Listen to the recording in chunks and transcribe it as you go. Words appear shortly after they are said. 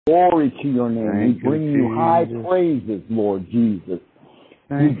Glory to your name. Thank We bring you, you high Jesus. praises, Lord Jesus.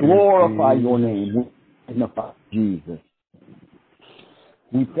 Thank We glorify you, your Jesus. name. We magnify Jesus.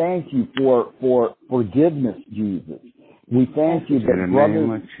 We thank you for forgiveness, Jesus. We thank you In that the name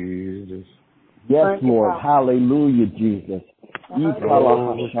brothers. of Jesus. Yes, Lord. Hallelujah, Jesus.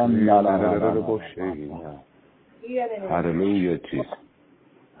 Hallelujah, Jesus.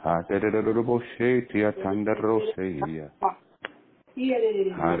 Hallelujah.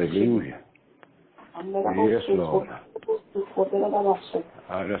 Yes, Lord.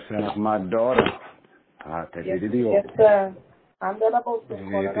 The son of my daughter. Yes, sir.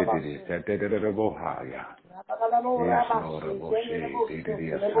 Yes,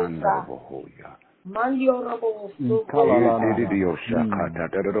 Lord. Mandio robo No.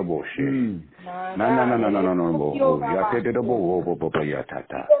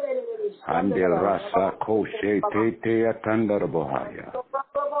 Ande rasa koshe te atandar bohaya.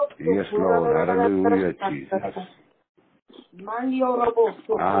 Yes, Lord. Hallelujah, Jesus. Mandio robo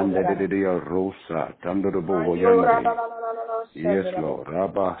Ande de rosa tandar bohoyande. Yes, Lord.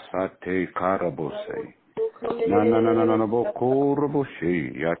 Rabba sate karabose. No,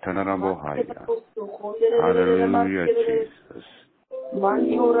 bokoroboshe yatanara bohaya. Hallelujah, Jesus.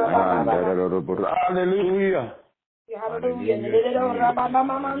 Hallelujah.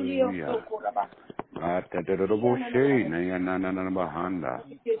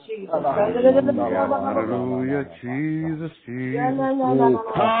 Hallelujah, Jesus, Jesus.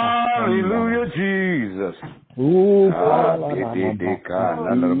 Hallelujah, Jesus. Yes,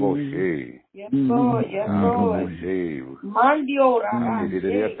 Lord. Yes, Lord. Mandio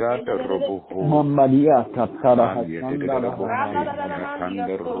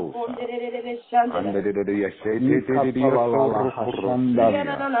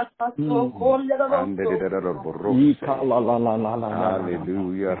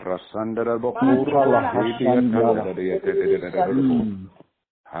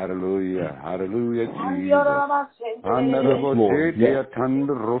Hallelujah,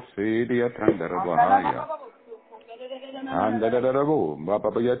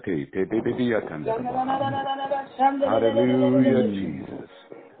 hallelujah, Jesus.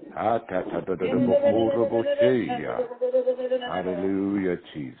 Hallelujah, Jesus. Hallelujah,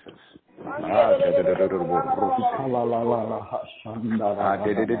 Jesus.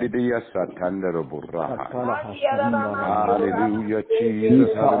 Hallelujah,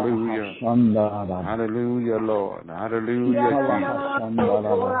 Jesus. Hallelujah. Hallelujah, Lord. Hallelujah, Jesus.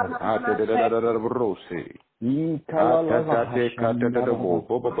 Yes,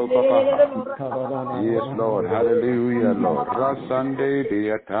 Lord. Hallelujah, Lord. Rasande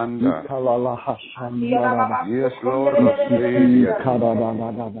diatanda. Yes, Lord.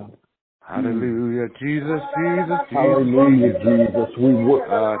 Hallelujah, Jesus, Jesus, Hallelujah, Jesus. We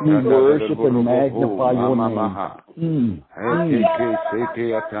worship and magnify your name.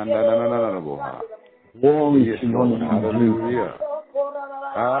 Glory to your name. Hallelujah.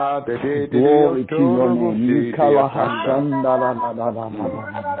 Glory to your name.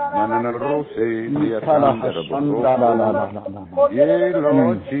 Yeah,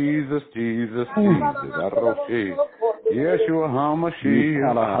 Lord Jesus, Jesus, Jesus. Yeshua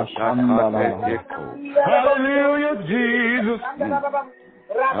HaMashiach. Hallelujah, Jesus.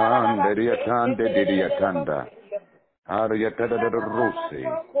 Hallelujah.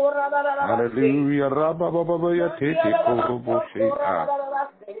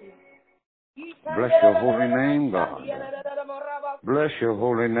 Bless your holy name, God. Bless your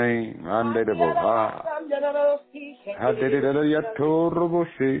holy name.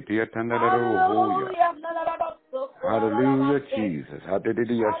 Hallelujah, Jesus.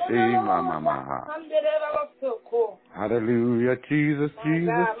 Hallelujah, Jesus,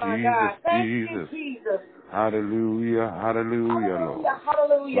 Jesus, Jesus, Jesus. Hallelujah, hallelujah, Lord. My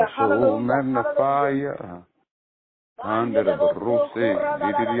soul magnify you. Under the Rose,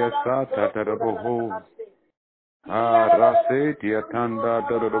 Didia Sata Taraboho. Rase, Tiatanda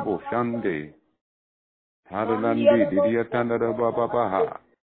Darabo Shande. Hadalandi, Didia Tanda Babaha.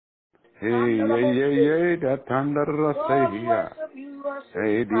 Hey, that Tanda Rasehia.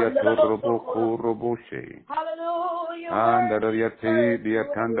 Hey, Dia Torobo Koroboshe. Under the Yate, Dia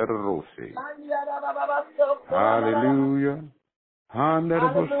Tanda Rose. Hallelujah. Under the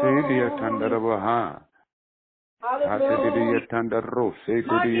Bose, Dia Tanda Baha. Hallelujah, Tanda Rose,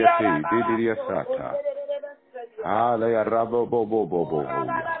 Didia Sata. Hallelujah, Rabo Bobo.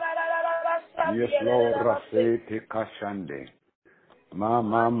 Yes, Lord, Rasete Kashande.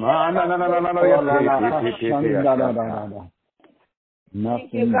 Mama,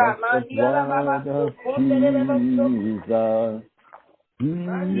 nothing but the blood of Jesus.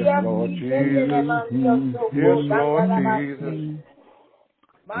 Yes, Lord Jesus. Yes, Lord Jesus.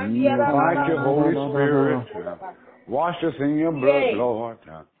 Invite your Holy Spirit. Wash us in your blood, Lord.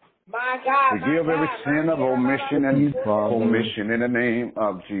 Forgive every sin of omission and commission in the name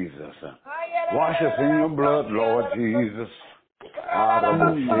of Jesus. Wash us in your blood, Lord Jesus. Have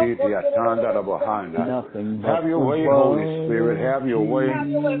your way, Holy Spirit. Have your way.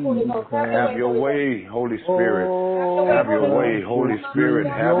 Have your way, Holy Spirit. Have your way, Holy Spirit.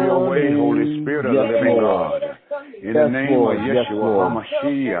 Have your way, Holy Spirit of the living God. In the name of Yeshua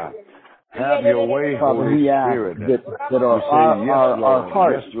HaMashiach. Have your way, Holy Spirit. That our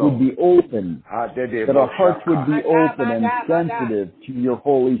hearts would be open. That our hearts would be open and sensitive to your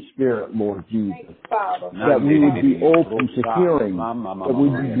Holy Spirit, Lord Jesus. That we would be open to hearing. That we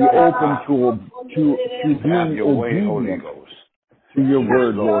would be open to being obedient to your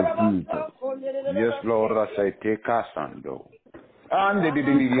word, Lord Jesus. Yes, Lord, I say, take us under. My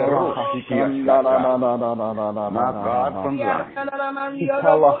God from Zion.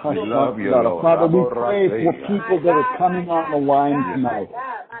 We love you, Lord. Father, we pray for people that are coming on the line tonight,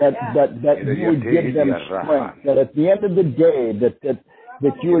 that you would give them strength, that at the end of the day,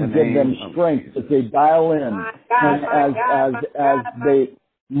 that you would give them strength as they dial in and as they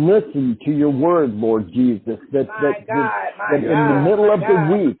listen to your word, Lord Jesus, that in the middle of the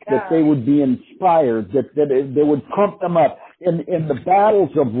week, that they would be inspired, that they would pump them up in the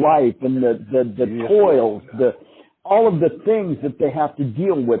battles of life and the toils, all of the things that they have to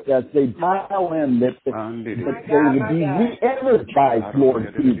deal with as they dial in, that they would be re-energized,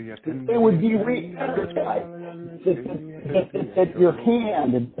 Lord Jesus, that they would be re-energized, that your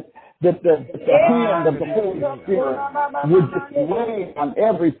hand, that the hand of the Holy Spirit would just lay on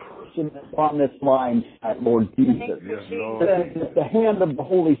every person that's on this line tonight, Lord Jesus. That the hand of the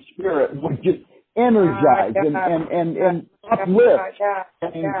Holy Spirit would just energize and uplift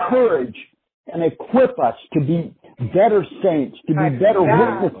and encourage and equip us to be better saints, to be better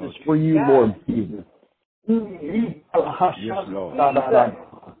witnesses for you, Lord Jesus. Yes, Lord.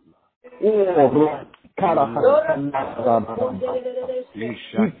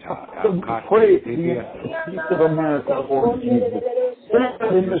 We pray for the United States of America, Lord Jesus.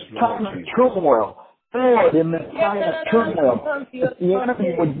 In this time of turmoil, Lord, in this time of turmoil, that the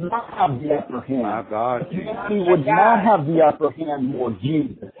enemy would not have the upper hand. The enemy would not have the upper hand, Lord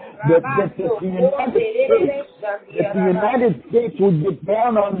Jesus. That the United States would get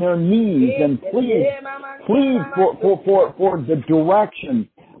down on their knees and plead for the direction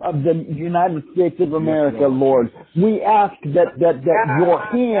of the United States of America, Lord. We ask that your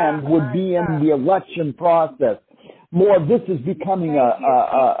hand would be in the election process. Lord, this is becoming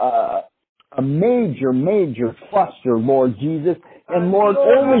a major cluster, Lord Jesus. And Lord,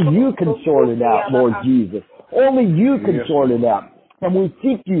 only you can sort it out, Lord Jesus. Only you can sort it out. And we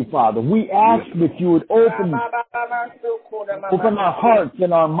seek you, Father. We ask that you would open our hearts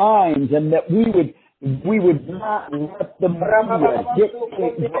and our minds, and that we would not let the media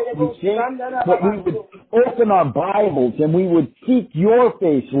dictate what we think, but we would open our Bibles and we would seek your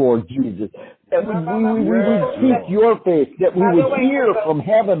face, Lord Jesus. That we would seek your face, that we would hear from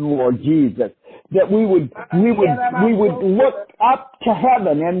heaven, Lord Jesus. That we would look up to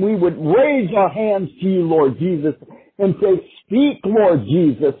heaven and we would raise our hands to you, Lord Jesus, and say, speak, Lord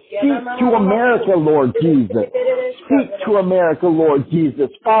Jesus. Speak to America, Lord Jesus. Speak to America, Lord Jesus.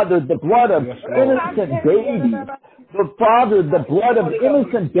 Father, the blood of innocent babies. Father, the blood of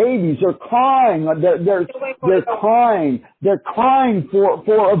innocent babies are crying. They're crying. They're crying for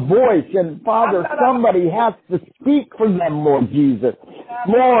a voice. And Father, somebody has to speak for them, Lord Jesus.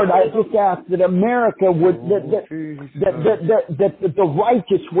 Lord, I just ask that America would, that the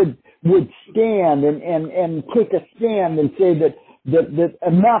righteous would stand and take a stand and say that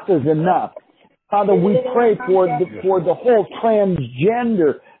enough is enough. Father, we pray for the whole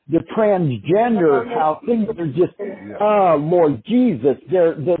transgender, how things are just, Lord Jesus,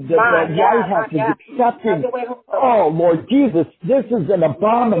 the White House is accepting. Oh, Lord Jesus, this is an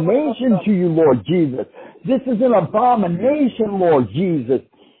abomination to you, Lord Jesus. This is an abomination, Lord Jesus.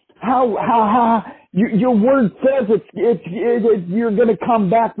 How your word says you're going to come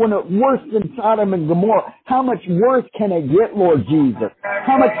back when it's worse than Sodom and Gomorrah. How much worse can it get, Lord Jesus?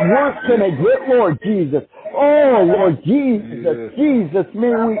 How much worse can it get, Lord Jesus? Oh, Lord Jesus, Jesus,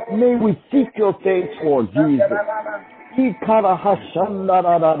 may we seek your face, Lord Jesus.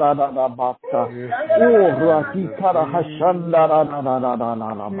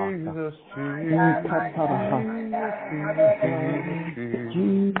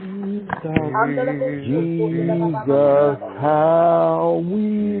 Jesus, how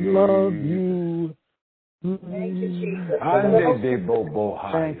we love you. Thank you, Jesus.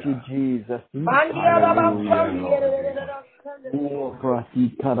 Thank you, Jesus.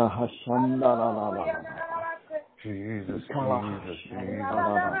 Jesus, speak,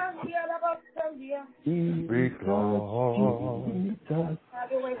 Lord. Speak to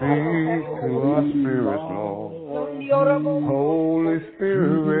our spirits, Lord. Holy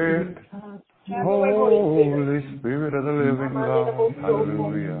Spirit, Holy Spirit of the living God.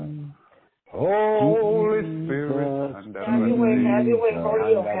 Hallelujah. Holy Spirit. Have your way, Holy Ghost.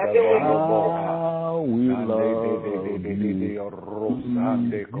 Have your way. We love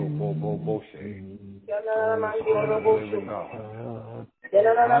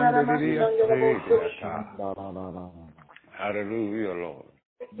Hallelujah, Lord.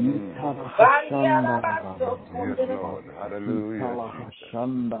 Yes, Lord. Hallelujah.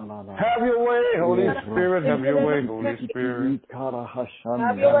 Have your way, Holy Spirit. Have your way, Holy Spirit.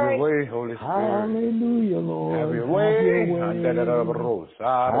 Have your way, Holy Spirit. Hallelujah, Lord. Have your way.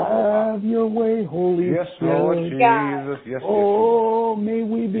 Have your way, Holy Yes, Spirit. Lord Jesus. Yes, oh, may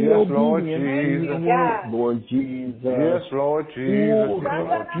we be yes, obedient Lord to Jesus. your word, Lord Jesus. Yes, Lord Jesus. Yes, Lord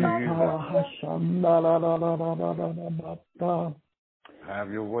Jesus.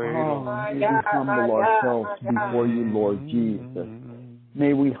 Have your way, Lord. May we humble ourselves before you, Lord Jesus.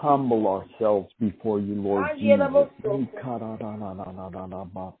 May we humble ourselves before you, Lord Jesus.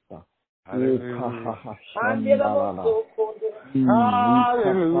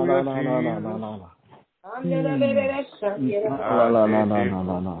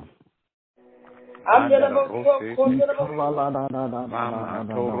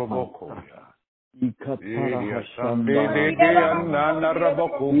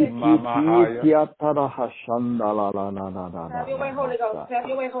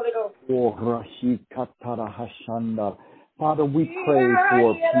 Father, we pray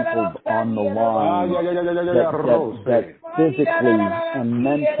for people on the line that physically and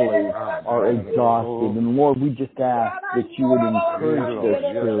mentally are exhausted. And Lord, we just ask that you would encourage their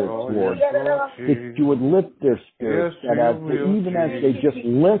spirits, Lord, that you would lift their spirits, that even as they just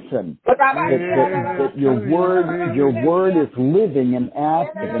listen, that your word is living and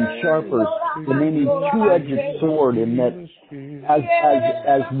active and sharper than any two-edged sword, and that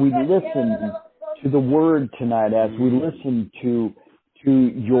as we listen to the word tonight, as we listen to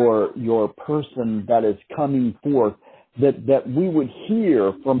your person that is coming forth, that we would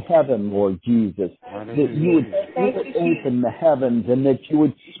hear from heaven, Lord Jesus, that you would open the heavens and that you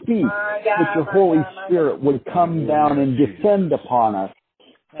would speak, that your Holy Spirit would come down and descend upon us,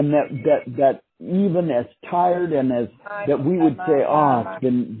 and that even as tired and as that we would say, it's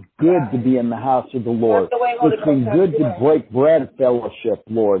been good to be in the house of the Lord. It's been good to break bread fellowship,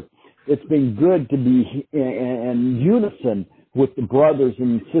 Lord. It's been good to be in unison with the brothers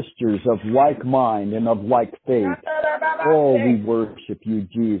and sisters of like mind and of like faith. Oh, we worship you,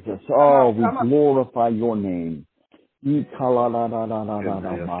 Jesus. Oh, we glorify your name.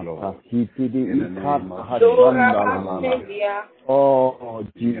 Oh,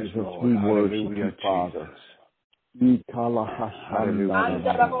 Jesus, we worship you, Father.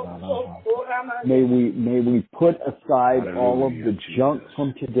 May we put aside all of the junk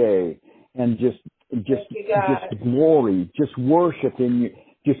from today and just glory, just worship in you,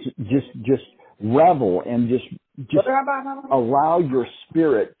 just revel and just allow your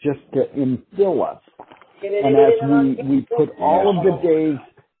Spirit just to infill us. And as we put all of the day's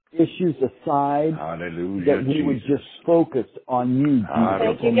issues aside, that we would just focus on you, Jesus,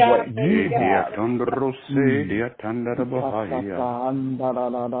 and what you have.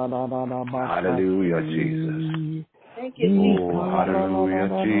 Hallelujah, Jesus. Thank you, Jesus. Oh, hallelujah,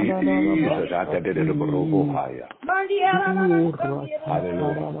 Jesus.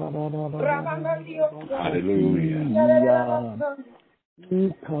 Hallelujah.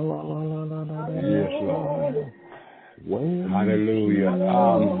 Hallelujah.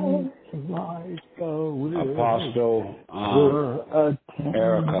 Apostle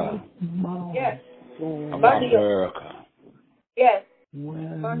Erica. Yes. Apostle Erica. Yes.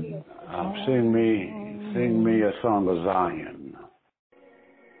 Sing me a song of Zion.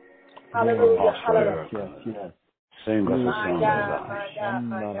 Hallelujah. Hallelujah. Yes. Sing us a song of Zion.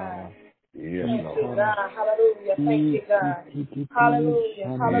 My God. Yes, Thank you, Lord. God. Hallelujah. Thank you, God. Hallelujah. Yes,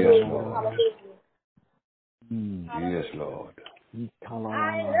 Lord. Hallelujah. Yes, Lord. I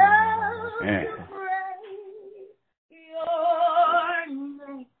love to praise your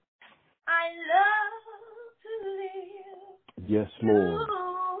name. I love to live. Yes, Lord.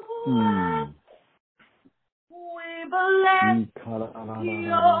 We bless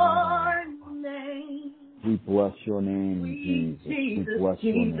your name. We bless your name, Jesus. We bless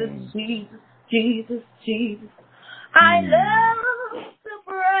your name. Jesus, Jesus. I love to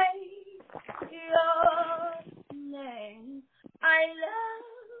praise your name. I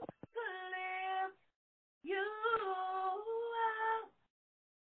love to lift you up.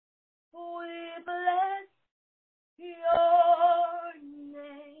 We bless your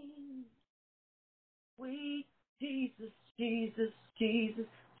name. We, Jesus, Jesus, Jesus,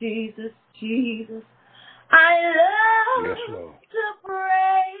 Jesus, Jesus. I love to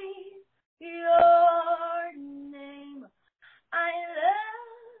praise your name. I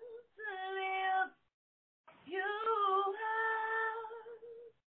love to lift you up.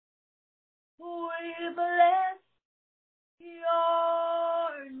 We bless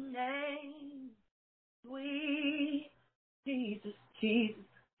your name. Sweet Jesus, Jesus,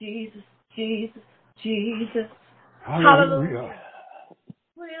 Jesus, Jesus, Jesus. Hallelujah.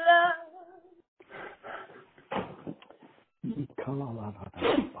 We love.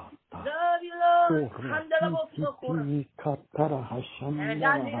 Love you, Lord. And I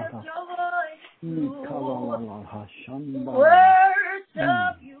lift your voice to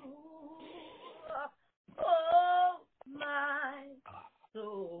worship you. Oh, my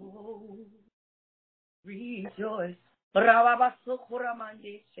soul. Rejoice.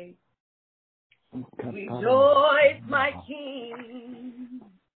 Rejoice, my King,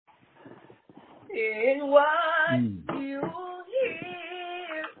 in what you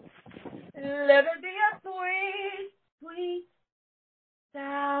hear. Let it be a sweet, sweet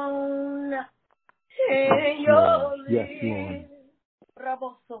sound in your ears.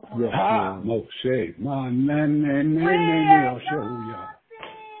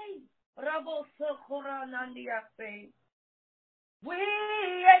 We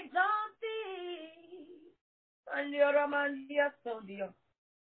exalt thee, and your amandia sodio.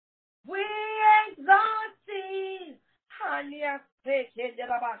 We exalt thee, and your faith is the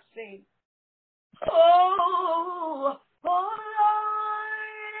Rabashe. Oh, Lord,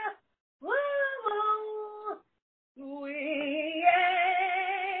 we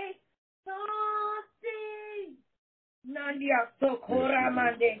exalt thee, Nandia Sokora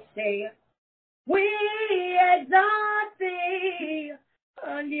Mandese. We exalt thee,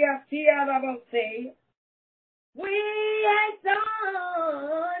 and the Rabashe. We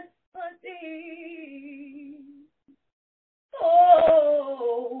exalt thee.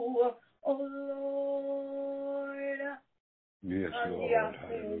 Oh, Lord. Yes, Lord.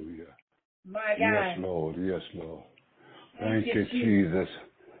 Hallelujah. My God. Yes, Lord. Yes, Lord. Thank you, Jesus.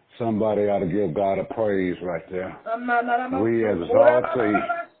 Somebody ought to give God a praise right there. We exalt thee.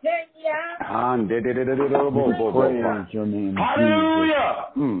 Praise your name,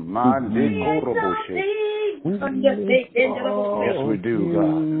 hallelujah. Yes, we do,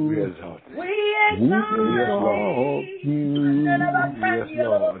 God. We exalt thee. Yes, Lord. Yes,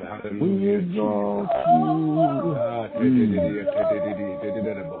 Lord. Hallelujah.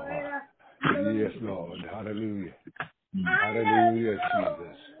 Yes, Lord. Hallelujah. Hallelujah,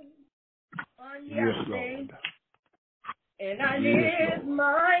 Jesus. Yes, Lord. And I lift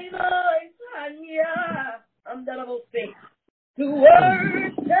my voice, Anya, I'm the level six, to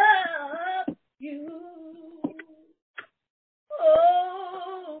worship you.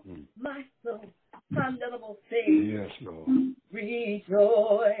 Oh, my soul, I'm the level six. Yes, Lord.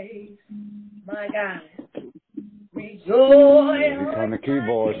 Rejoice, my God. Rejoice. Here come the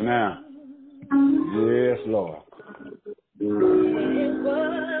keyboards now. Yes, Lord. In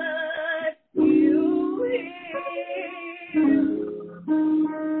what you hear,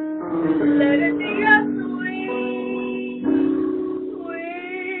 let it be a sweet,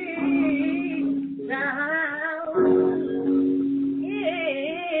 sweet sound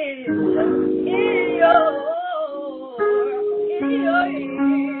in your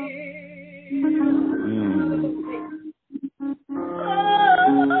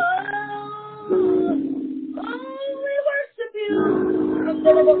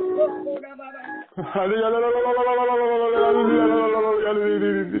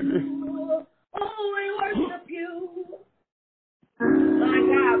we worship you. My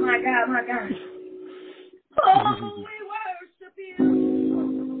God, my God, my God. Oh, we worship you.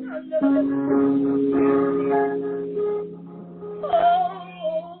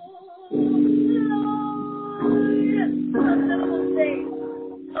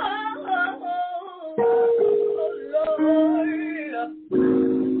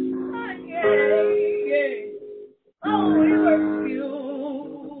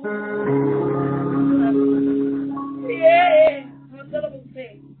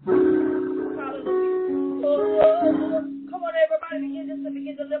 Come on, everybody,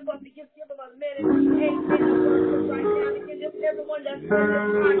 begin to lift up, begin to give them a minute. Hey, begin to worship right now. Begin just everyone everyone that's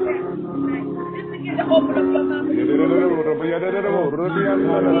on this podcast tonight, just begin to open up your mouth.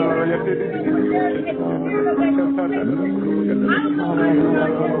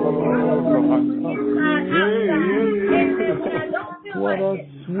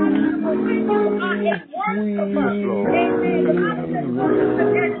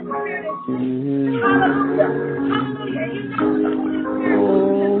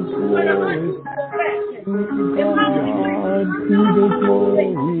 What a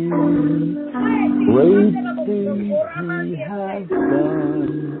great things He has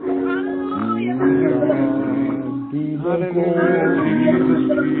done. Be the glory,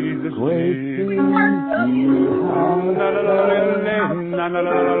 great things He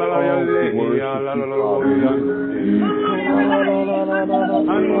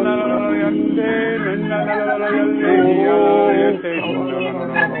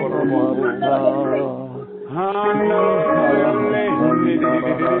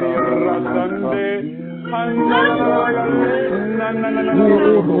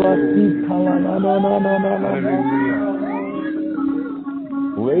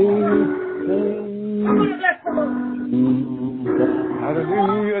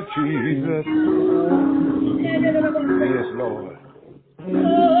Hallelujah, Jesus. Yes, Lord.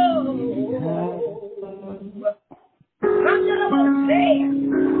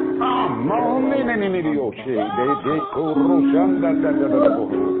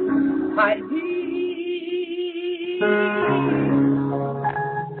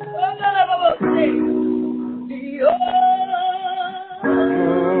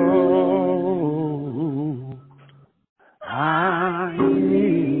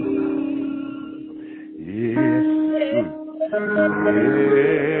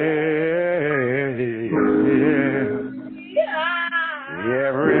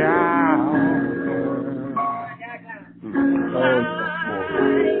 Every hour.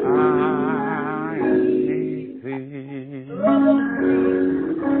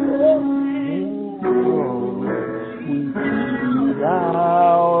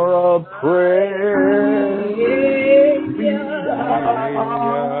 Hour of prayer.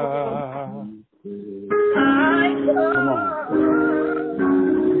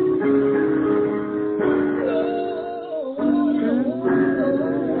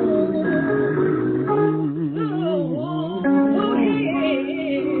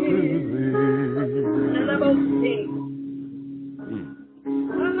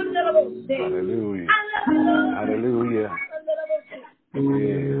 Hallelujah. Hallelujah.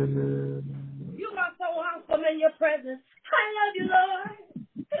 You are so awesome in your presence. I love you, Lord.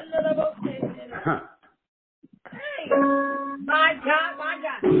 Hey, my God, my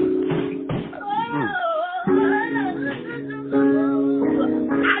God. Oh,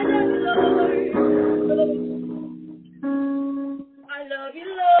 I love you,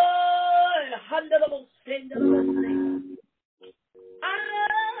 Lord. I love you, Lord. I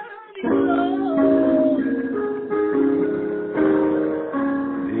love you, Lord.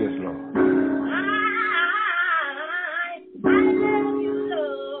 Yes, Lord. I love you,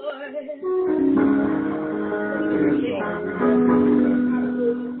 Lord.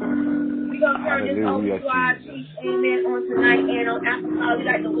 We're going to turn this over to our chief, amen, on tonight and on Apostolic. We'd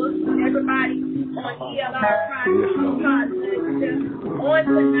like to welcome everybody on ELR Project on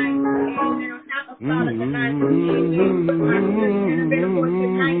tonight, amen, on Apostolic tonight,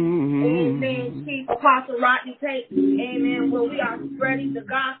 amen, Chief Apostle Rodney Tate, amen, where we are spreading the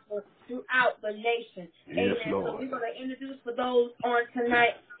gospel throughout the nation, amen. Yes, Lord. So we're going to introduce for those on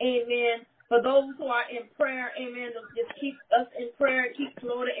tonight, amen, for those who are in prayer, amen, just keep us in prayer, keep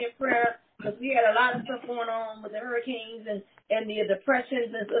Florida in prayer, because we had a lot of stuff going on with the hurricanes and the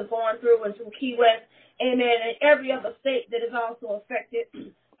depressions that's going through and through Key West, amen, and every other state that is also affected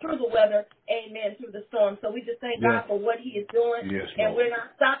through the weather, amen, through the storm. So we just thank God for what He is doing, and we're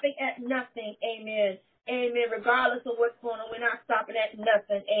not stopping at nothing, amen. Amen. Regardless of what's going on, we're not stopping at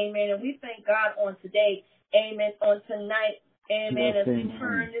nothing. Amen. And we thank God on today. Amen. On tonight. Amen. As we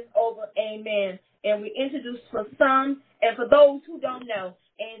turn this over. Amen. And we introduce for some and for those who don't know.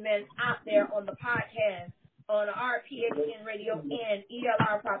 Amen. Out there on the podcast, on the RPHN Radio and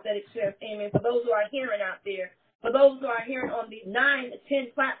ELR Prophetic Shift. Amen. For those who are hearing out there. For those who are hearing on the 9 to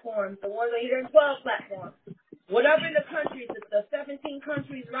 10 platforms. The ones that are hearing 12 platforms. Whatever in the countries, the 17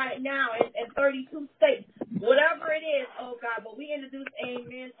 countries right now and 32 states, whatever it is, oh God, but we introduce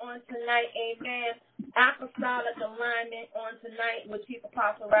amen on tonight, amen, apostolic alignment on tonight with Chief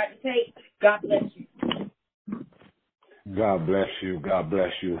Apostle Rodney Tate. God bless you. God bless you. God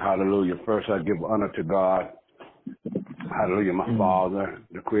bless you. Hallelujah. First, I give honor to God. Hallelujah, my Father,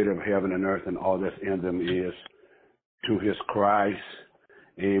 the creator of heaven and earth and all that's in them is. to his Christ.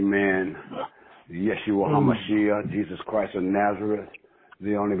 Amen. Yeshua HaMashiach, Jesus Christ of Nazareth,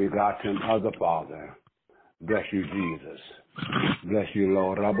 the only begotten of the Father. Bless you, Jesus. Bless you,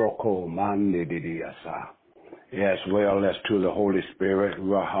 Lord. Raboko mande didiasa. As well as to the Holy Spirit,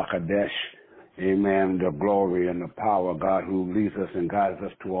 Ruach HaKodesh. Amen. The glory and the power of God who leads us and guides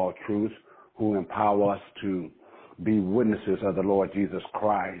us to all truth, who empower us to be witnesses of the Lord Jesus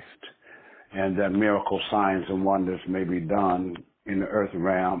Christ, and that miracle signs and wonders may be done in the earth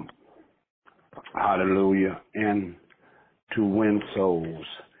realm. Hallelujah. And to win souls,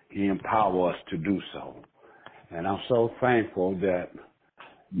 he empowers us to do so. And I'm so thankful that,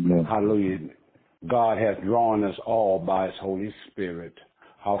 hallelujah, God has drawn us all by his Holy Spirit.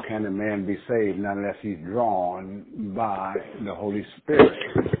 How can a man be saved unless he's drawn by the Holy Spirit?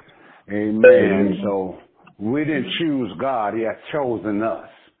 Amen. So we didn't choose God. He has chosen us.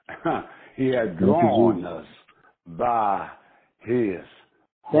 He has drawn us by his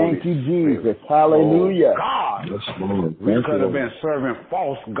Thank you, Jesus. Hallelujah. Oh, God. We could have been serving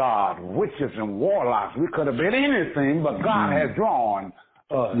false gods, witches, and warlocks. We could have been anything, but God has drawn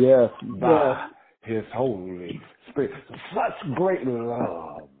us by his Holy Spirit. Such great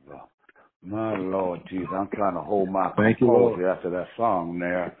love. My Lord Jesus, I'm trying to hold my composure after that song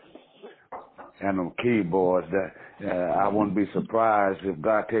there. And them keyboards, that I wouldn't be surprised if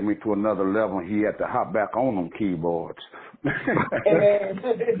God take me to another level and he had to hop back on them keyboards. Amen.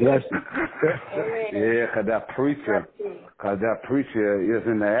 Yes. Yeah, because that preacher is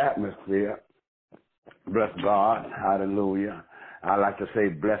in the atmosphere. Bless God. Hallelujah. I like to say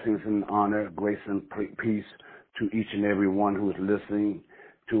blessings and honor, grace and peace to each and every one who is listening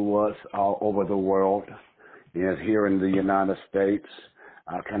to us all over the world. Yes, here in the United States.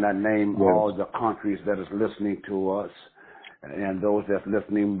 I cannot name all the countries that is listening to us, and those that's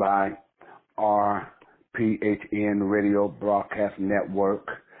listening by RPHN Radio Broadcast Network.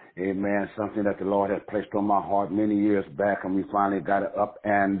 Amen. Something that the Lord has placed on my heart many years back, and we finally got it up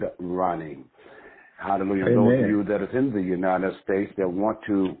and running. Hallelujah. Amen. Those of you that is in the United States that want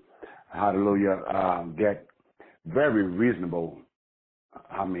to, hallelujah, get very reasonable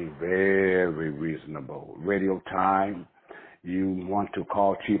radio time, you want to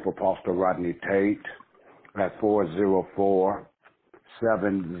call Chief Apostle Rodney Tate at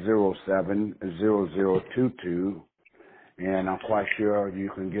 404-707-0022. And I'm quite sure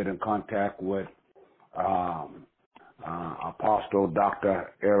you can get in contact with Apostle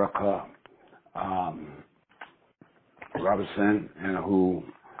Dr. Erica Robertson, and who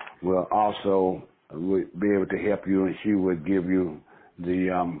will also be able to help you, and she would give you the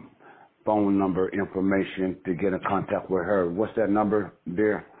phone number information to get in contact with her. What's that number,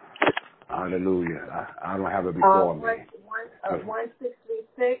 dear? Hallelujah. I don't have it before me.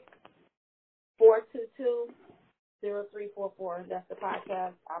 1-636-422-0344. That's the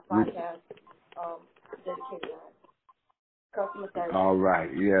podcast, our podcast dedicated customer service. All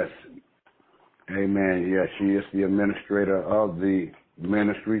right. Yes. Amen. Yes, she is the administrator of the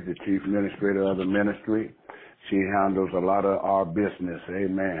ministry, the chief administrator of the ministry. She handles a lot of our business.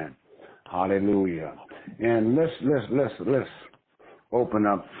 Amen. Hallelujah. And let's open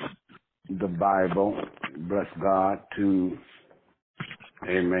up the Bible, bless God, to,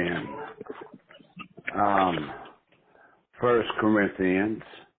 amen, 1 Corinthians.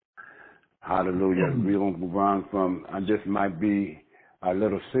 Hallelujah. We're going to run from, this might be a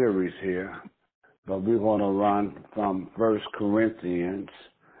little series here, but we're going to run from 1 Corinthians,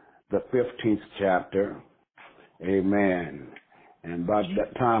 the 15th chapter. Amen. And by the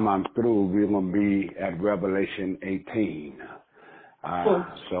time I'm through, we're going to be at Revelation 18.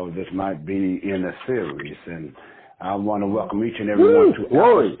 So this might be in a series. And I want to welcome each and every one to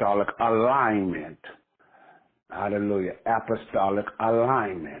Apostolic Alignment. Hallelujah. Apostolic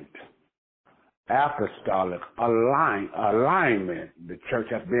Alignment. Apostolic alignment. The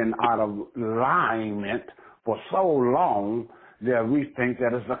church has been out of alignment for so long that we think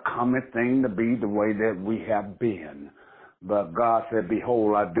that it's a common thing to be the way that we have been. But God said,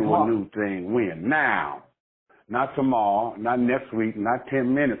 behold, I do a new thing. When? Now. Not tomorrow, not next week, not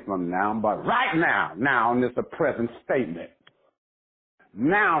 10 minutes from now, but right now. Now, and it's a present statement.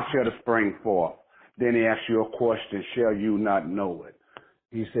 Now shall it spring forth. Then he asks you a question, shall you not know it?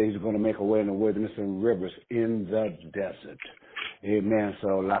 He says he's going to make a way in the wilderness and rivers in the desert. Amen.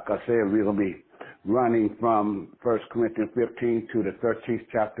 So like I said, we're going to be running from 1 Corinthians 15 to the 13th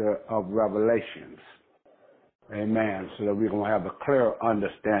chapter of Revelations. Amen. So that we're going to have a clear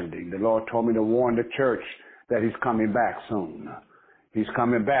understanding. The Lord told me to warn the church that he's coming back soon. He's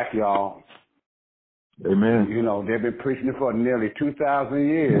coming back, y'all. Amen. You know, they've been preaching it for nearly 2,000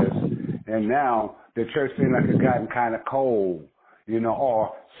 years, and now the church seems like it's gotten kind of cold,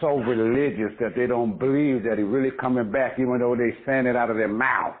 or so religious that they don't believe that He's really coming back, even though they saying it out of their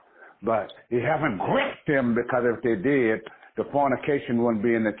mouth. But He haven't gripped them, because if they did, the fornication wouldn't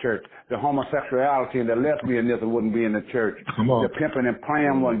be in the church. The homosexuality and the lesbianism wouldn't be in the church. The pimping and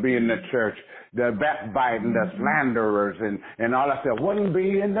playing wouldn't be in the church. The backbiting, the slanderers, and all that stuff wouldn't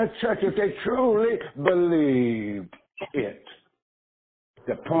be in the church if they truly believed it.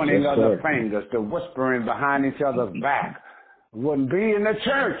 The pointing of the fingers, the whispering behind each other's back wouldn't be in the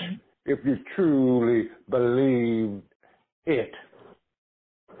church if you truly believed it.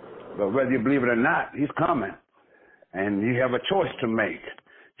 But whether you believe it or not, He's coming. And you have a choice to make.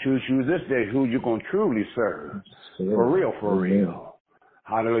 Choose you this day who you're going to truly serve. For real, for real.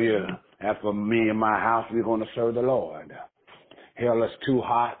 Hallelujah. As for me and my house, we're going to serve the Lord. Hell is too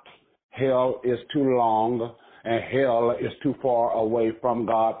hot. Hell is too long. And hell is too far away from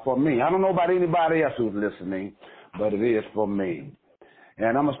God for me. I don't know about anybody else who's listening, but it is for me.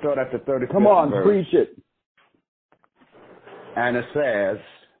 And I'm going to start at the 35th Come on, verse. preach it. And it says,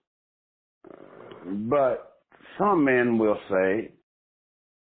 but some men will say,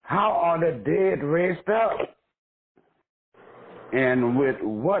 how are the dead raised up? And with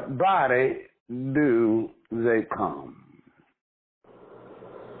what body do they come?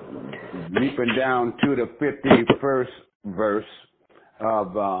 Leaping down to the 51st verse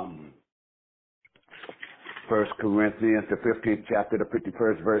of 1 Corinthians, the 15th chapter, the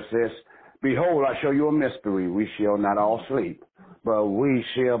 51st verse says, behold, I show you a mystery. We shall not all sleep, but we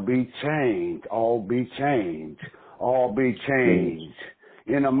shall be changed. All be changed. All be changed.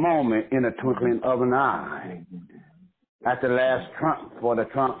 In a moment, in a twinkling of an eye. At the last trump, for the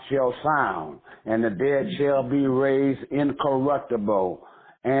trump shall sound, and the dead shall be raised incorruptible,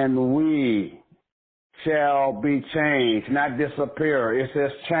 and we shall be changed, not disappear. It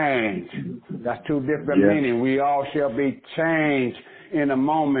says change. That's two different meanings. We all shall be changed in a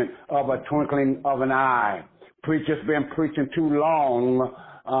moment of a twinkling of an eye. Preachers been preaching too long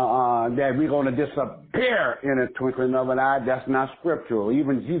that we're going to disappear in a twinkling of an eye. That's not scriptural.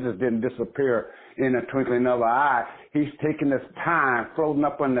 Even Jesus didn't disappear in a twinkling of an eye. He's taking his time, floating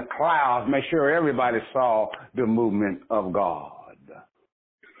up in the clouds, make sure everybody saw the movement of God.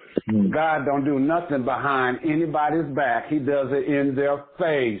 God don't do nothing behind anybody's back. He does it in their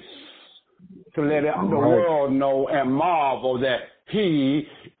face to let the world know and marvel that He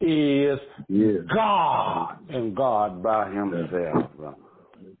is God and God by Himself.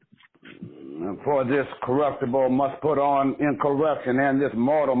 For this corruptible must put on incorruption, and this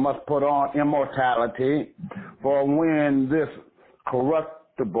mortal must put on immortality. For when this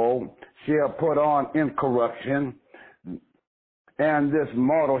corruptible shall put on incorruption, and this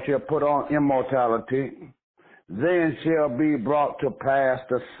mortal shall put on immortality, then shall be brought to pass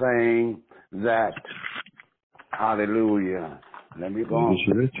the saying that, hallelujah. Let me go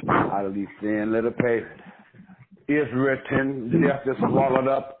on. Hallelujah. Sin, little paper. Is written, death is swallowed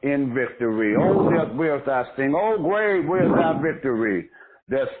up in victory. Oh, death, where's thy sting? Oh, grave, where's thy victory?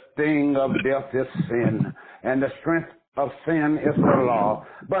 The sting of death is sin, and the strength of sin is the law.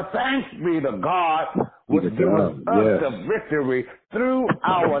 But thanks be to God, which gives us the victory through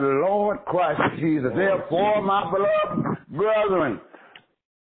our Lord Christ Jesus. Therefore, my beloved brethren,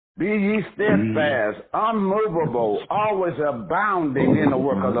 be ye steadfast, unmovable, always abounding in the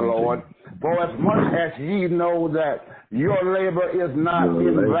work of the Lord. For as much as ye know that your labor is not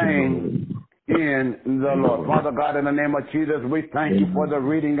in vain in the Lord. Father God, in the name of Jesus, we thank you for the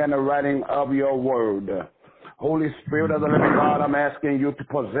reading and the writing of your word. Holy Spirit of the living God, I'm asking you to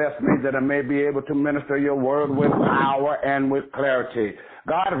possess me that I may be able to minister your word with power and with clarity.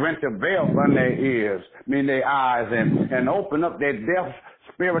 God, rent the veil from their ears, their eyes, and open up their deaf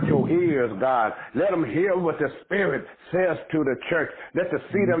spiritual ears, God. Let them hear what the Spirit says to the church. Let the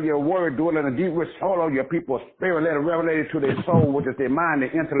seed of your word dwell in the deep rich soul of your people's spirit. Let it revelate to their soul, which is their mind,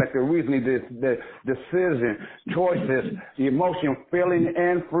 their intellect, their reasoning, the decision, choices, emotion, feeling,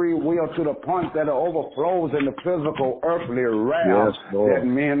 and free will to the point that it overflows in the physical, earthly realm. That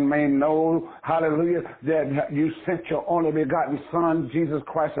men may know, hallelujah, that you sent your only begotten Son, Jesus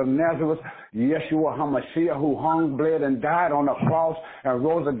Christ of Nazareth, Yeshua HaMashiach, who hung, bled, and died on the cross and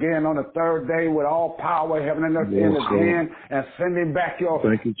rose again on the third day with all power, heaven and earth in his hand, and sending back your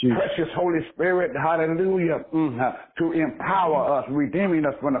precious Holy Spirit, hallelujah, to empower us, redeeming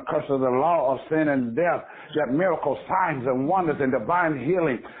us from the curse of the law of sin and death, that miracles, signs, and wonders and divine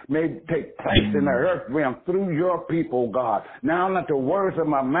healing may take place in the earth realm through your people, God. Now let the words of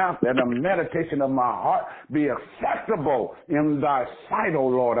my mouth and the meditation of my heart be acceptable in thy sight, O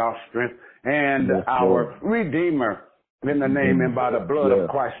Lord, our strength and our Redeemer. In the name and by the blood of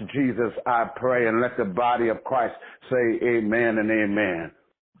Christ Jesus, I pray, and let the body of Christ say amen and amen.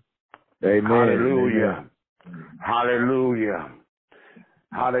 Amen. Hallelujah. Amen. Hallelujah.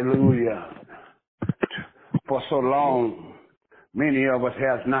 Hallelujah. For so long, many of us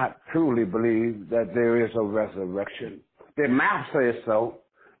have not truly believed that there is a resurrection. Their mouth says so.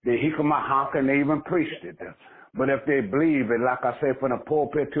 The Hikamahaka, and they even preached it. But if they believe it, like I say, from the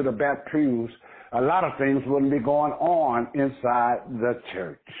pulpit to the back pews, a lot of things wouldn't be going on inside the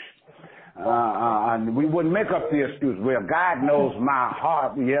church. And we wouldn't make up the excuse. Well, God knows my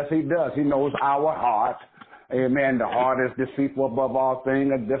heart. Yes, he does. He knows our heart. Amen. The heart is deceitful above all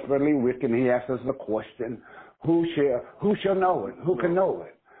things and desperately wicked. He asks us the question, who shall know it? Who can know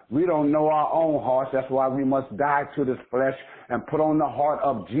it? We don't know our own hearts. That's why we must die to this flesh and put on the heart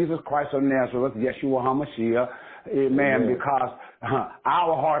of Jesus Christ of Nazareth, Yeshua HaMashiach. Amen. Because our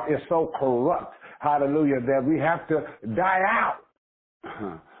heart is so corrupt, hallelujah, that we have to die out.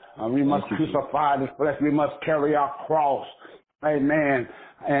 We must crucify this flesh. We must carry our cross. Amen.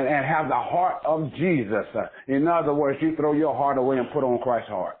 And have the heart of Jesus. In other words, you throw your heart away and put on Christ's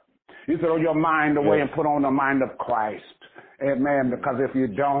heart. You throw your mind away and put on the mind of Christ. Amen. Because if you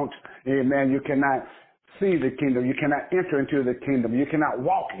don't, amen, you cannot see the kingdom. You cannot enter into the kingdom. You cannot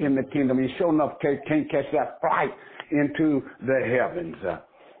walk in the kingdom. You sure enough can't catch that flight into the heavens.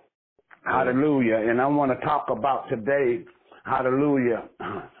 Hallelujah. And I want to talk about today, hallelujah.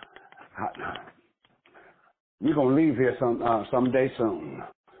 We're going to leave here someday soon.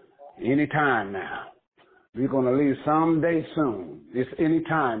 Anytime now. We're going to leave someday soon. It's any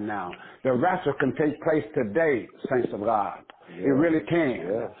time now. The rapture can take place today, saints of God. Yeah. It really can.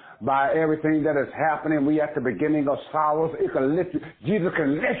 Yeah. By everything that is happening, we at the beginning of sorrows. Jesus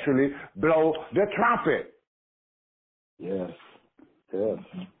can literally blow the trumpet. Yes. Yes.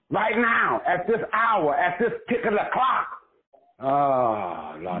 Right now, at this hour, at this tick of the clock.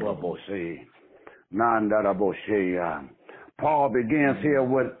 Paul begins here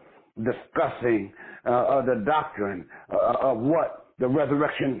with discussing the doctrine of what the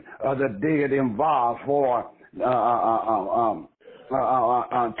resurrection of the dead involves for to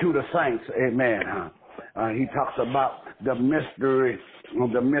the saints. Amen. He talks about the mystery.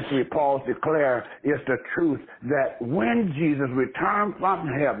 The mystery Paul declares is the truth that when Jesus returned from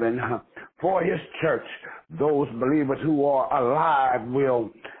heaven for his church, those believers who are alive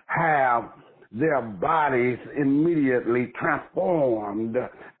will have their bodies immediately transformed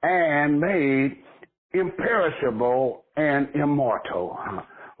and made imperishable and immortal.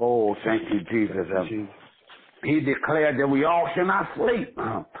 Oh, thank you, Jesus. He declared that we all should not sleep.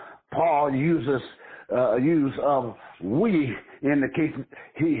 Paul uses use of we in the case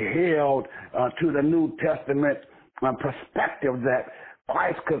he held to the New Testament perspective that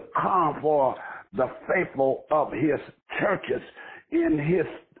Christ could come for the faithful of his churches in his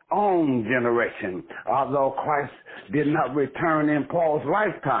own generation. Although Christ did not return in Paul's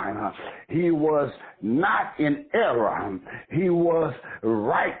lifetime, he was not in error. He was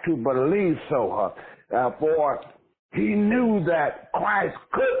right to believe so, for he knew that Christ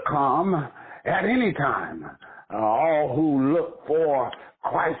could come at any time. All who look for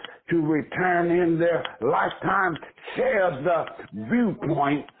Christ to return in their lifetime shares the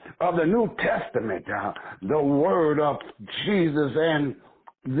viewpoint of the New Testament, the word of Jesus, and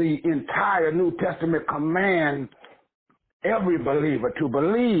the entire New Testament command every believer to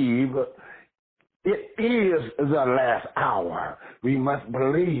believe it is the last hour. We must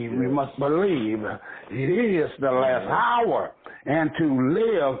believe. We must believe it is the last hour, and to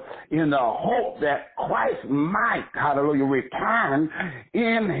live in the hope that Christ might, hallelujah, return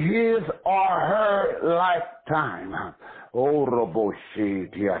in his or her lifetime. Oh,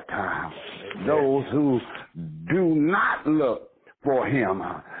 those who do not look for him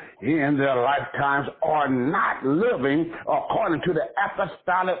in their lifetimes are not living according to the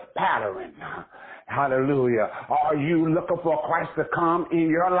apostolic pattern. Hallelujah. Are you looking for Christ to come in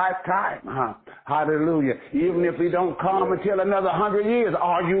your lifetime? Hallelujah. Even if he don't come until another 100 years,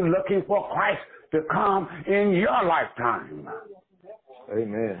 are you looking for Christ to come in your lifetime?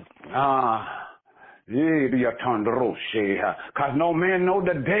 Amen. Because no man know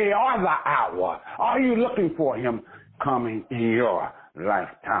the day or the hour. Are you looking for him coming in your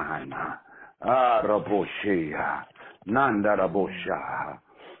lifetime?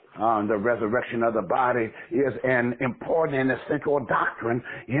 The resurrection of the body is an important and essential doctrine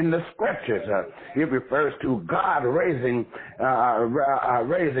in the scriptures. It refers to God raising of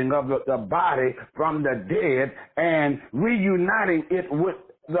the body from the dead and reuniting it with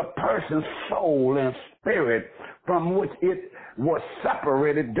the person's soul and spirit from which it was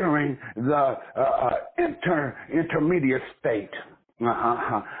separated during the intermediate state.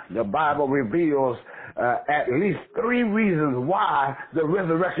 The Bible reveals at least 3 reasons why the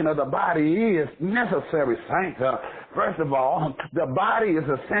resurrection of the body is necessary, saints. First of all, the body is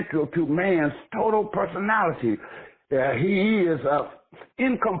essential to man's total personality. He is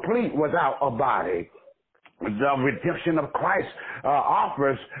incomplete without a body. The redemption of Christ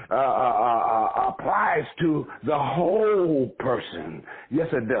applies to the whole person.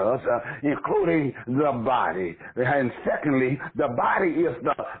 Yes, it does, including the body. And secondly, the body is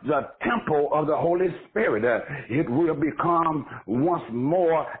the temple of the Holy Spirit. It will become once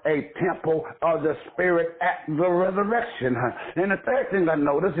more a temple of the Spirit at the resurrection. And the third thing I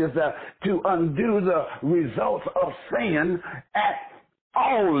notice is to undo the results of sin at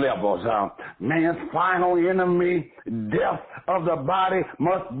all levels. Man's final enemy, death of the body,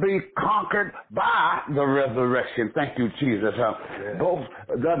 must be conquered by the resurrection. Thank you, Jesus. Both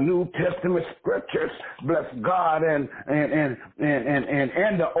the New Testament scriptures, bless God, and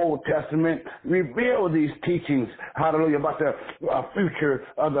the Old Testament reveal these teachings, hallelujah, about the future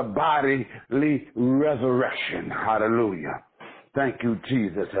of the bodily resurrection. Hallelujah. Thank you,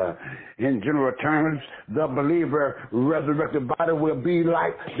 Jesus. In general terms, the believer resurrected body will be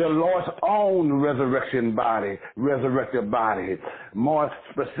like the Lord's own resurrection body, resurrected body. More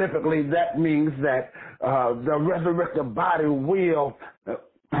specifically, that means that the resurrected body will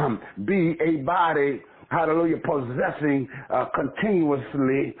be a body, hallelujah, possessing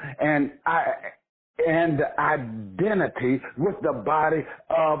continuously and identity with the body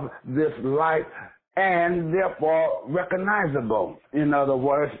of this life, and therefore recognizable. In other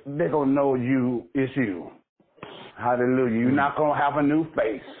words, they're going to know you is you. Hallelujah. You're not going to have a new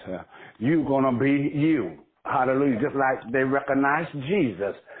face. You're going to be you. Hallelujah. Just like they recognized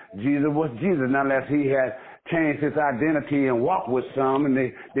Jesus. Jesus was Jesus, unless he had changed his identity and walked with some, and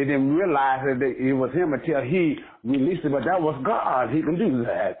they didn't realize that it was him until he released it. But that was God. He can do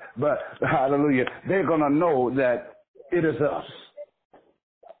that. But, hallelujah, they're going to know that it is us.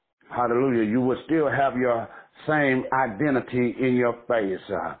 Hallelujah. You will still have your same identity in your face.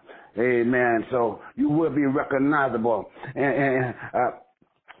 Amen. So you will be recognizable. And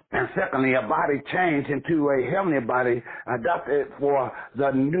secondly, a body changed into a heavenly body, adapted for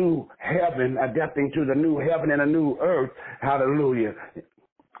the new heaven, adapting to the new heaven and a new earth. Hallelujah.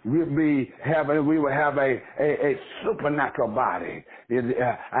 We will have a supernatural body,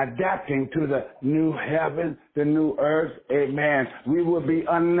 adapting to the new heaven, the new earth. Amen. We will be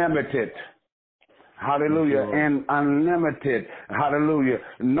unlimited. Hallelujah. And unlimited. Hallelujah.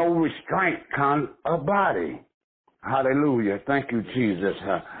 No restraint on a body. Hallelujah. Thank you, Jesus.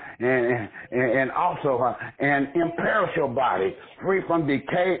 And also an imperishable body, free from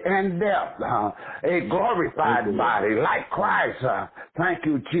decay and death, a glorified body like Christ. Thank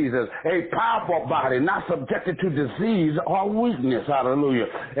you, Jesus. A powerful body, not subjected to disease or weakness. Hallelujah.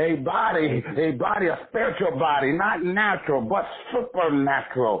 A body, a spiritual body, not natural, but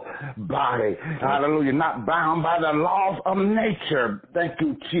supernatural body. Hallelujah. Not bound by the laws of nature. Thank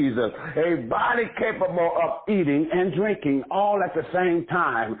you, Jesus. A body capable of eating and drinking all at the same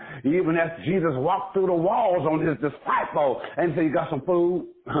time. Even as Jesus walked through the walls on his disciples and said, "You got some food?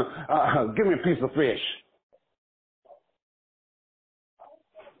 Give me a piece of fish."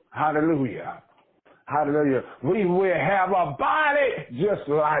 Hallelujah. Hallelujah. We will have a body just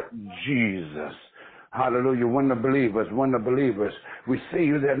like Jesus. Hallelujah. When the believers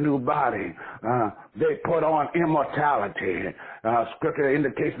receive their new body, they put on immortality. Scripture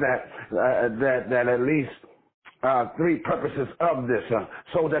indicates that at least 3 purposes of this,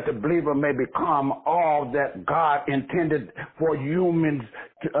 so that the believer may become all that God intended for humans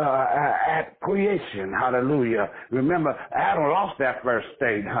at creation. Hallelujah. Remember, Adam lost that first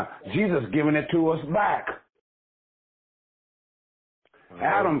state. Jesus giving it to us back.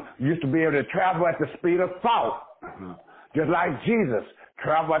 Adam used to be able to travel at the speed of thought, just like Jesus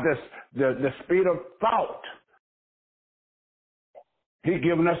travel at the speed of thought. He's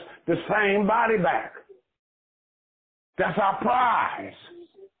giving us the same body back. That's our prize.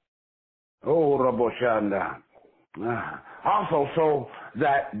 Oh, Raboshanda. Also, so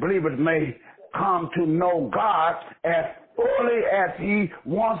that believers may come to know God as fully as he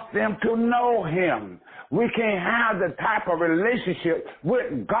wants them to know him. We can't have the type of relationship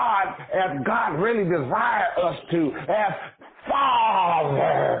with God as God really desires us to, as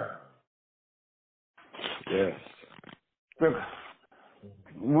Father. Yes.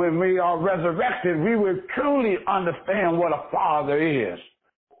 When we are resurrected, we will truly understand what a father is.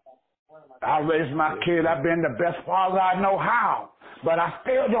 I raised my kid. I've been the best father I know how. but I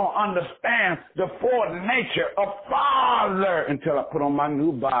still don't understand the full nature of Father until I put on my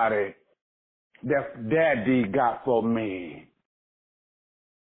new body that Daddy got for me.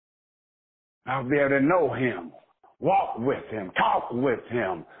 I'll be able to know him, walk with him, talk with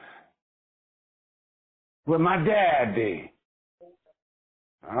him, with my daddy.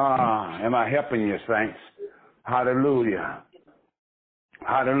 Am I helping you, saints? Hallelujah.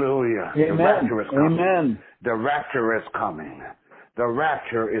 Hallelujah. Amen. The rapture is coming. Amen. The rapture is coming. The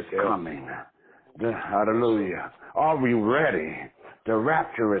rapture is coming. Hallelujah. Are we ready? The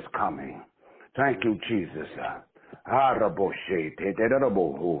rapture is coming. Thank you, Jesus.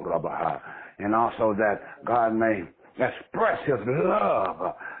 And also that God may express his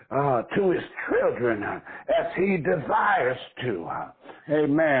love to his children as he desires to.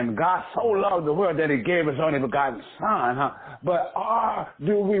 Amen. God so loved the world that he gave his only begotten Son. But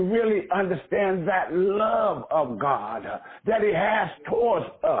do we really understand that love of God that he has towards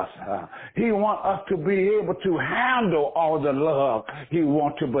us? He wants us to be able to handle all the love he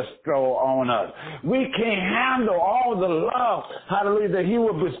wants to bestow on us. We can't handle all the love, hallelujah, that he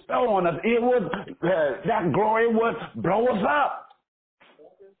would bestow on us. It would, that glory would blow us up.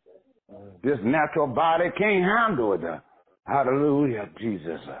 This natural body can't handle it. Hallelujah,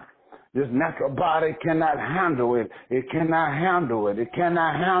 Jesus. This natural body cannot handle it. It cannot handle it. It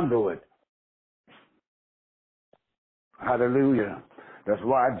cannot handle it. Hallelujah. That's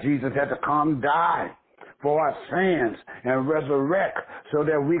why Jesus had to come die for our sins and resurrect so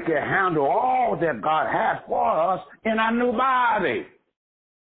that we can handle all that God has for us in our new body.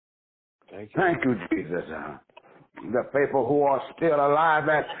 Thank you, Jesus. The faithful who are still alive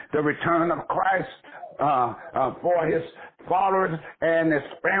at the return of Christ for his followers and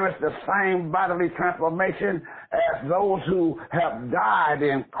experience the same bodily transformation as those who have died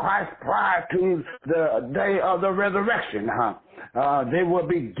in Christ prior to the day of the resurrection. They will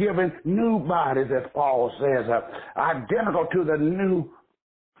be given new bodies, as Paul says, identical to the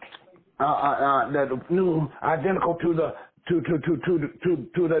identical to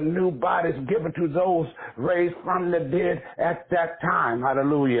the new bodies given to those raised from the dead at that time.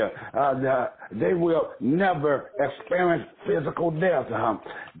 Hallelujah. They will never experience physical death.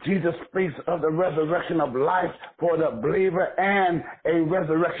 Jesus speaks of the resurrection of life for the believer and a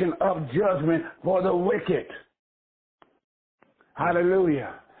resurrection of judgment for the wicked.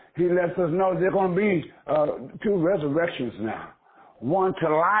 Hallelujah. He lets us know there's going to be two resurrections now. One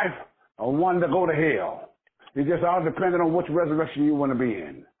to life or one to go to hell. It just all depends on which resurrection you want to be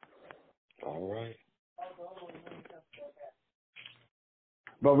in. All right.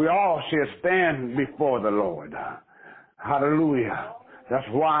 But we all should stand before the Lord. Hallelujah. That's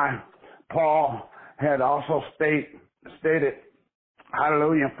why Paul had also stated,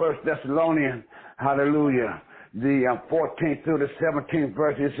 hallelujah, in 1 Thessalonians, hallelujah, the 14th through the 17th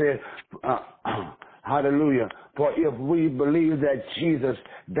verse, he said, hallelujah. For if we believe that Jesus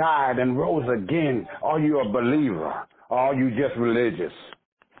died and rose again, are you a believer? Or are you just religious?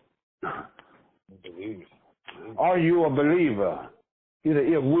 Are you a believer? Either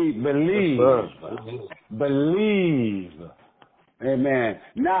if we believe, amen,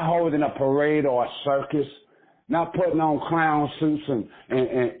 not holding a parade or a circus, not putting on clown suits and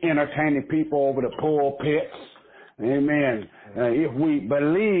entertaining people over the pulpits. Amen. If we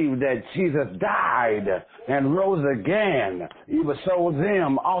believe that Jesus died and rose again, even so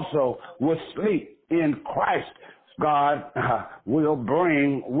them also will sleep in Christ. God will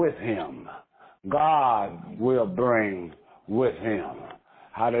bring with him. God will bring with him.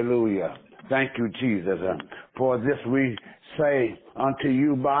 Hallelujah. Thank you, Jesus. For this we say unto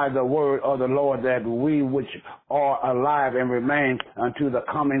you by the word of the Lord, that we which are alive and remain unto the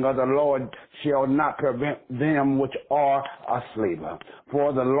coming of the Lord shall not prevent them which are asleep.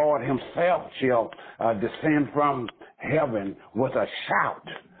 For the Lord himself shall descend from heaven with a shout,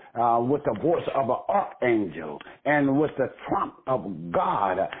 with the voice of an archangel, and with the trump of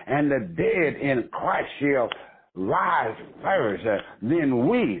God, and the dead in Christ shall rise first. Then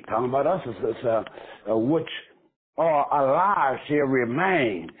we, talking about us, which are alive shall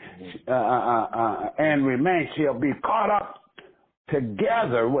remain, and remain shall be caught up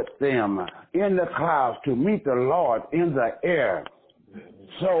together with them in the clouds to meet the Lord in the air.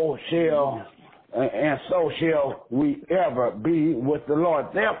 So shall we ever be with the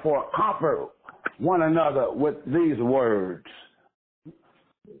Lord. Therefore, comfort one another with these words.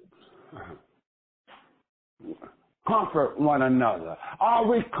 Comfort one another. Are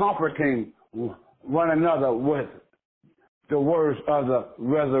we comforting one another with the words of the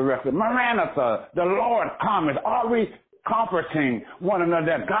resurrection? Maranatha, the Lord cometh. Are we comforting one another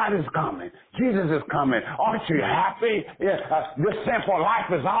that God is coming. Jesus is coming. Aren't you happy? Yeah, this sinful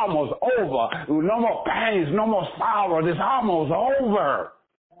life is almost over. No more pains, no more sorrow. It's almost over.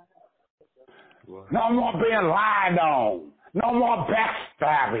 No more being lied on. No more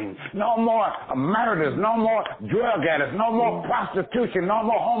backstabbing. No more murders. No more drug addicts. No more prostitution. No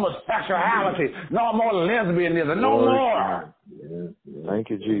more homosexuality. No more lesbianism. No more. Thank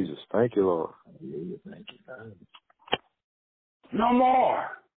you, Jesus. Thank you, Lord. No more.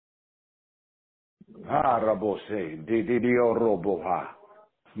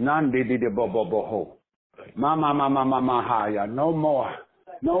 No more.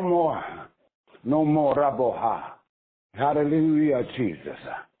 No more. No more. Raboha. Hallelujah, Jesus.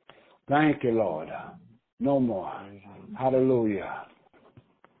 Thank you, Lord. No more. Hallelujah.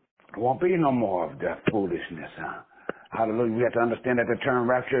 Won't be no more of that foolishness. Hallelujah. We have to understand that the term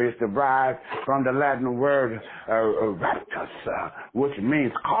rapture is derived from the Latin word raptus, which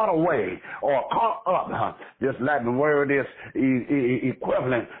means caught away or caught up. This Latin word is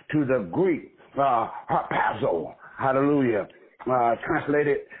equivalent to the Greek harpazo. Hallelujah.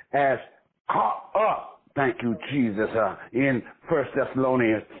 Translated as caught up. Thank you, Jesus, in 1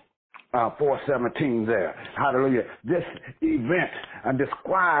 Thessalonians 4:17 there. Hallelujah. This event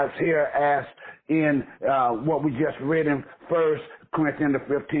describes here as in what we just read in 1 Corinthians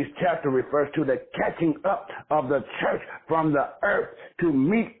the 15th chapter refers to the catching up of the church from the earth to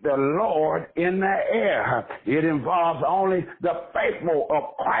meet the Lord in the air. It involves only the faithful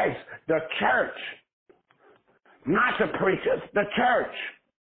of Christ, the church, not the preachers, the church.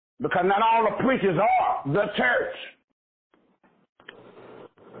 Because not all the preachers are the church.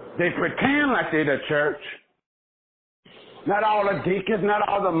 They pretend like they're the church. Not all the deacons, not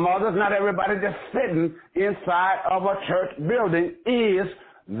all the mothers, not everybody just sitting inside of a church building is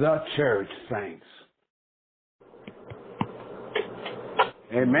the church, saints.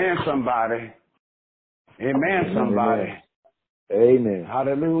 Amen, somebody. Amen, somebody. Amen.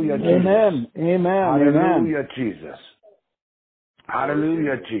 Hallelujah, Jesus. Amen. Amen. Hallelujah, Jesus.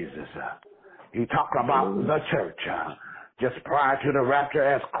 Hallelujah, Jesus. He talked about the church just prior to the rapture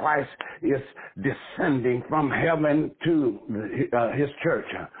as Christ is descending from heaven to his church.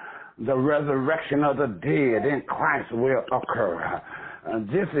 The resurrection of the dead in Christ will occur.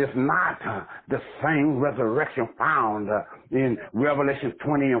 This is not the same resurrection found in Revelation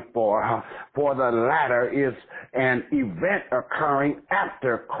 20:4. For the latter is an event occurring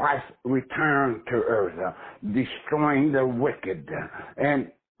after Christ's return to earth, destroying the wicked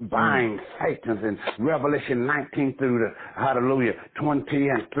and bind Satan's in Revelation 19 through the hallelujah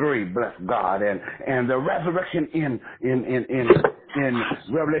 20:3. Bless God. And the resurrection in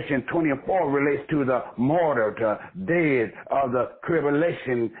Revelation 20:4 relates to the martyred, dead of the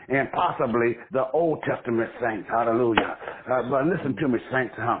tribulation and possibly the Old Testament saints. Hallelujah. But listen to me,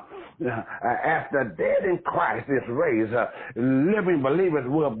 saints. As the dead in Christ is raised, living believers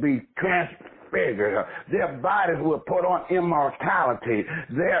will be transfigured. Their bodies will put on immortality.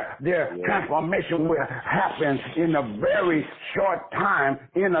 Their transformation will happen in a very short time,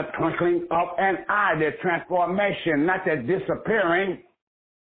 in a twinkling of an eye. Their transformation, not their disappearing.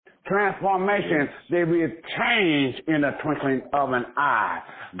 Transformation, they will change in a twinkling of an eye.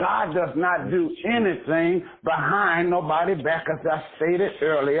 God does not do anything behind nobody's back, as I stated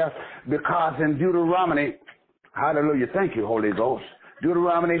earlier, because in Deuteronomy, hallelujah, thank you, Holy Ghost,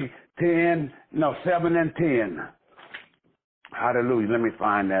 Deuteronomy 7 and 10. Hallelujah. Let me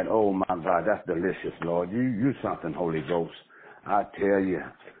find that. Oh, my God, that's delicious, Lord. You something, Holy Ghost. I tell you,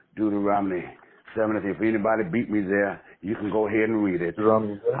 Deuteronomy 7 and 10. If anybody beat me there, you can go ahead and read it.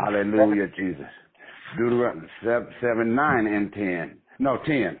 Hallelujah, Jesus. Deuteronomy 7, 9, and 10. No,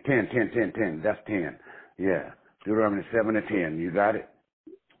 10. That's 10. Yeah. Deuteronomy 7 and 10. You got it?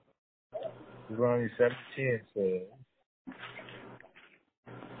 Deuteronomy 7 and 10 says,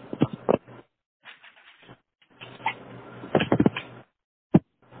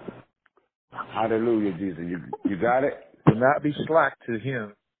 hallelujah, Jesus. You got it? do not be slack to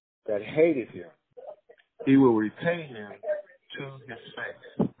him that hated him. He will repay him to his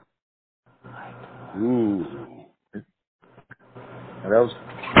face. Ooh. And that was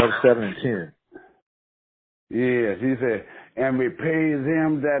 7 and 10. Yes, he said, and repays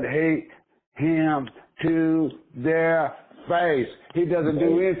them that hate him to their face. He doesn't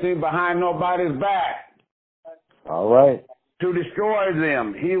do anything behind nobody's back. All right. To destroy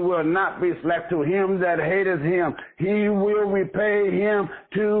them. He will not be slack to him that hateth him. He will repay him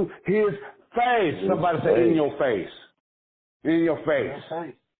to his face. Somebody say, in your face. In your face.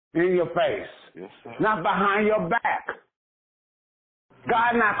 In your face. Yes, sir. Not behind your back.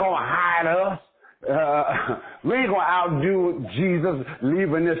 God not going to hide us. We ain't going to outdo Jesus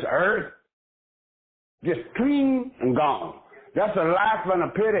leaving this earth. Just clean and gone. That's a life in a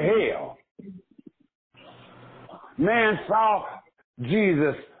pit of hell. Man saw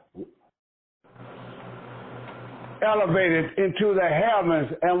Jesus elevated into the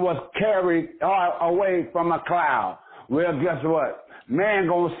heavens and was carried away from a cloud. Well, guess what? Man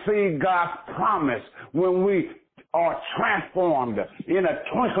gonna see God's promise when we are transformed in a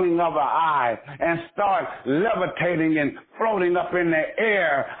twinkling of an eye and start levitating and floating up in the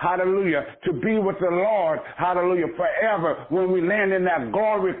air, hallelujah, to be with the Lord, hallelujah, forever. When we land in that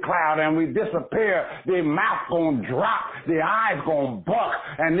glory cloud and we disappear, their mouth gonna drop, their eyes gonna buck,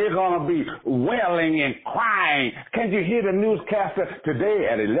 and they're gonna be wailing and crying. Can't you hear the newscaster today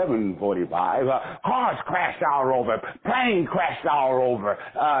at 11:45? Cars crashed all over, planes crashed all over,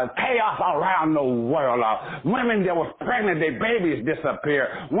 chaos around the world. Women that was pregnant, their babies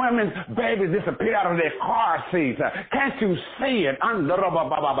disappear. Women's babies disappear out of their car seats. Can't you see it?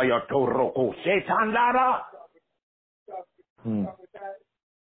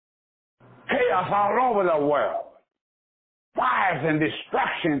 Chaos all over the world. Fires and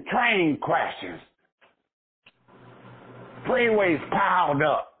destruction, train crashes. Freeways piled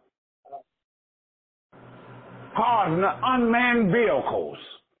up. Cars and unmanned vehicles.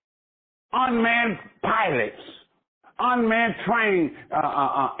 Unmanned pilots. Unmanned train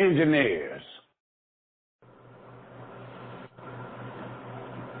engineers.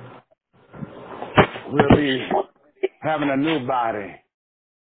 We'll be having a new body.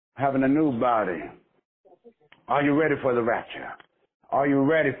 Having a new body. Are you ready for the rapture? Are you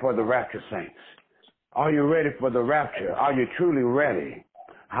ready for the rapture, saints? Are you ready for the rapture? Are you truly ready?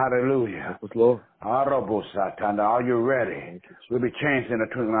 Hallelujah. Lord. Are you ready? We'll be changed in a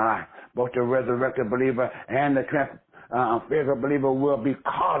twinkling of an eye. Both the resurrected believer and the transfigured believer will be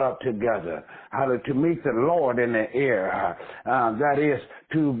caught up together. To meet the Lord in the air. That is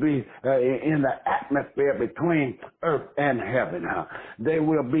to be in the atmosphere between earth and heaven. They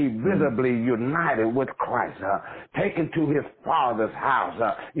will be visibly united with Christ, taken to his Father's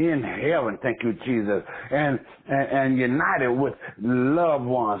house in heaven, thank you, Jesus, and united with loved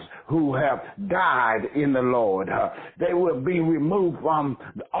ones who have died in the Lord. They will be removed from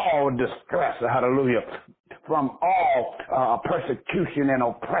all distress, hallelujah, from all persecution and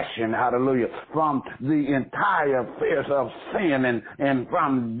oppression, hallelujah, from the entire fears of sin and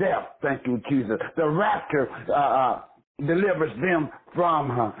from death, thank you, Jesus. The rapture delivers them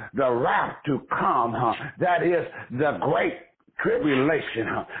from the wrath to come. That is the great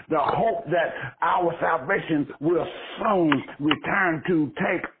tribulation. The hope that our salvation will soon return to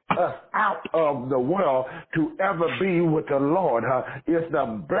take us out of the world to ever be with the Lord is the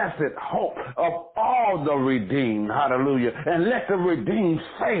blessed hope of all the redeemed. Hallelujah. And let the redeemed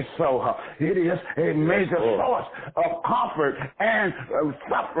say so. It is a major source of comfort and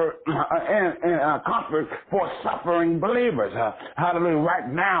comfort for suffering believers. Hallelujah. Right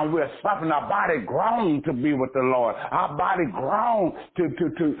now we're suffering. Our body grown to be with the Lord. Our body grown to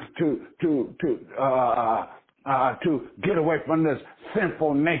get away from this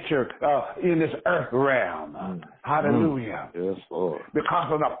sinful nature in this earth realm. Hallelujah. Yes, Lord.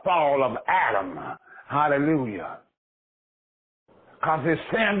 Because of the fall of Adam. Hallelujah. Because if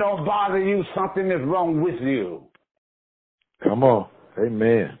sin don't bother you, something is wrong with you. Come on.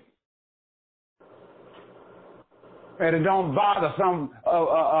 Amen. And it don't bother some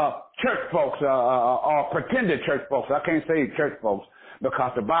church folks or pretended church folks. I can't say church folks.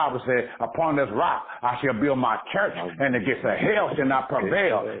 Because the Bible says, upon this rock I shall build my church, and the gates of hell shall not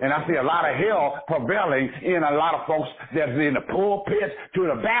prevail. And I see a lot of hell prevailing in a lot of folks that's in the pulpit to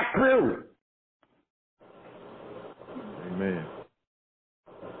the back pew. Amen.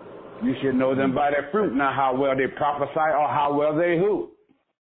 You should know them by their fruit, not how well they prophesy or how well they hoop.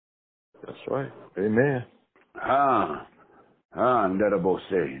 That's right. Amen.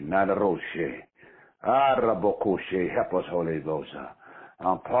 Help us, Holy Ghost.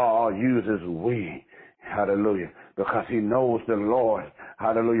 Paul uses we, hallelujah, because he knows the Lord,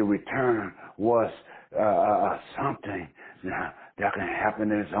 hallelujah, return was something that can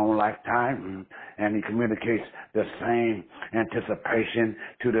happen in his own lifetime, and he communicates the same anticipation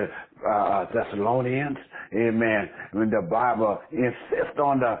to the Thessalonians. Amen. When the Bible insists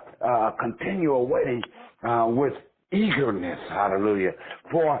on the continual waiting with eagerness, hallelujah,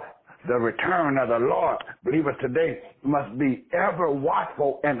 for the return of the Lord. Believers today must be ever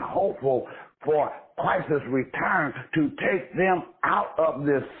watchful and hopeful for Christ's return to take them out of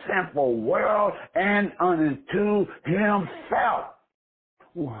this sinful world and unto himself.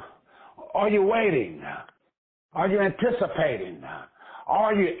 Are you waiting? Are you anticipating?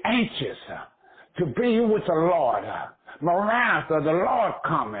 Are you anxious to be with the Lord. Maranatha, the Lord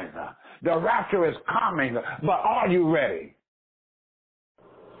cometh. The rapture is coming, but are you ready?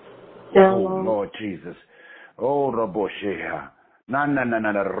 Oh, Lord Jesus. Oh, Raboshea.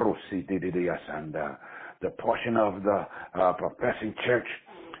 The portion of the professing church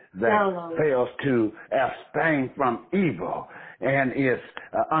that fails to abstain from evil and is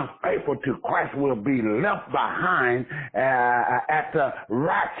unfaithful to Christ will be left behind at the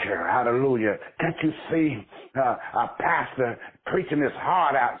rapture. Hallelujah. Can't you see a pastor preaching his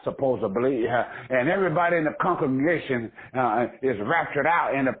heart out, supposedly, and everybody in the congregation is raptured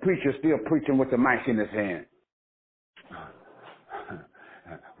out, and the preacher still preaching with the mic in his hand?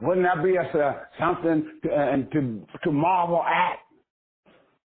 Wouldn't that be something to marvel at?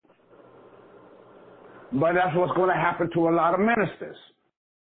 But that's what's going to happen to a lot of ministers.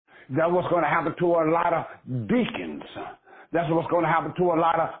 That's what's going to happen to a lot of deacons. That's what's going to happen to a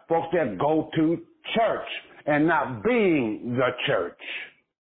lot of folks that go to church and not being the church.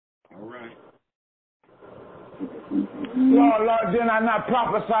 All right. Lord, did I not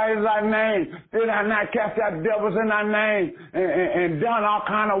prophesy in thy name? Did I not cast out devils in thy name and done all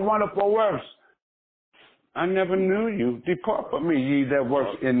kind of wonderful works? I never knew you. Depart from me, ye that work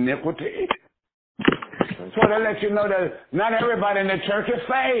iniquity. So to let you know that not everybody in the church is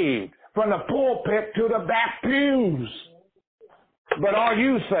saved, from the pulpit to the back pews. But are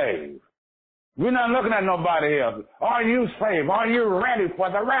you saved? We're not looking at nobody else. Are you saved? Are you ready for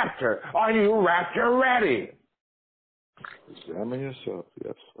the rapture? Are you rapture ready? Examine yourself.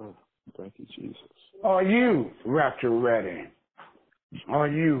 Yes, sir. Thank you, Jesus. Are you rapture ready? Are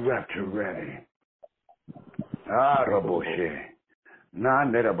you rapture ready?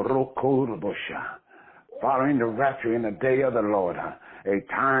 Following the rapture in the day of the Lord, a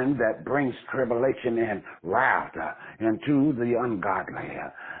time that brings tribulation and wrath into the ungodly,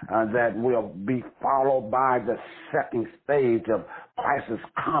 that will be followed by the second stage of Christ's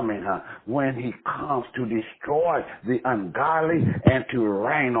coming, when he comes to destroy the ungodly and to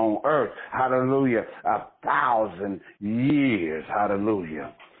reign on earth. Hallelujah. 1,000 years.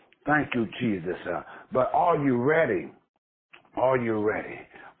 Hallelujah. Thank you, Jesus. But are you ready? Are you ready?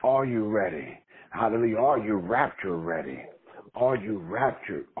 Are you ready? Hallelujah. Are you rapture ready? Are you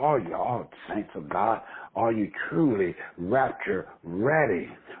raptured? Are you, all saints of God, are you truly rapture ready?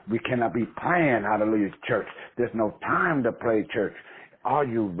 We cannot be playing, hallelujah, church. There's no time to play church. Are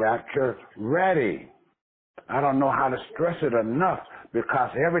you rapture ready? I don't know how to stress it enough,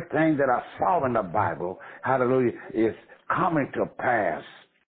 because everything that I saw in the Bible, hallelujah, is coming to pass.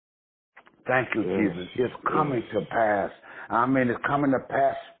 Thank you, Jesus. It's coming to pass. I mean, it's coming to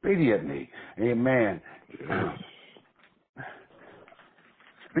pass speedily. Amen.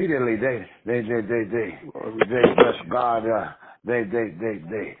 Speedily, they bless God. They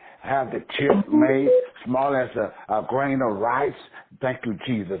have the chip made small as a grain of rice. Thank you,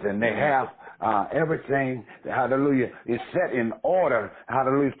 Jesus. And they have everything, hallelujah, is set in order,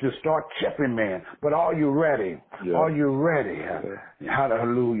 hallelujah, to start chipping, man. But are you ready? Yeah. Are you ready? Yeah.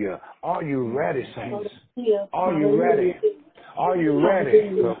 Hallelujah. Are you ready, saints? Are you ready? Are you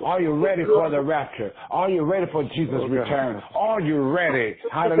ready? Are you ready for the rapture? Are you ready for Jesus' return? Are you ready?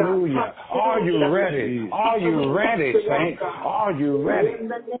 Hallelujah. Are you ready? Are you ready, saints? Are you ready?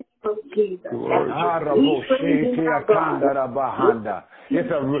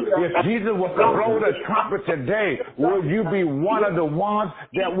 If Jesus was to blow the trumpet today, will you be one of the ones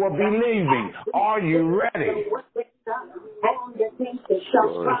that will be leaving? Are you ready?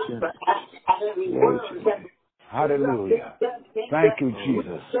 Hallelujah. Thank you,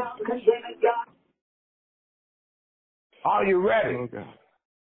 Jesus. Are you ready?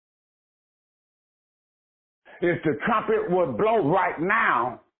 If the trumpet would blow right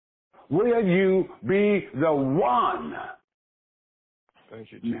now, will you be the one?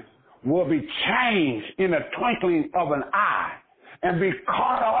 Thank you, Jesus. Will be changed in a twinkling of an eye and be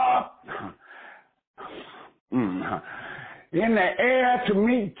caught up in the air to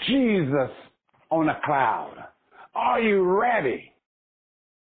meet Jesus on a cloud. Are you ready?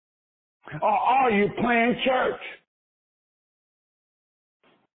 Or are you playing church?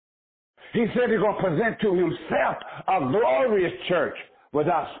 He said he's going to present to himself a glorious church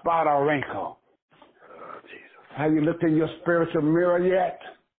without spot or wrinkle. Have you looked in your spiritual mirror yet?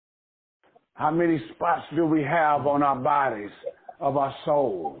 How many spots do we have on our bodies of our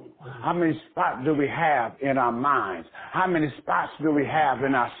soul? How many spots do we have in our minds? How many spots do we have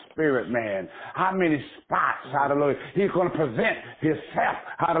in our spirit, man? How many spots, hallelujah? He's going to present himself,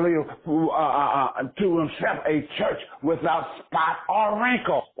 hallelujah, to himself a church without spot or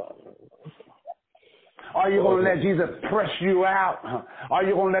wrinkle. Are you going to let Jesus press you out? Are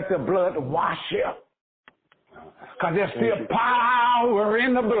you going to let the blood wash you? Because there's still power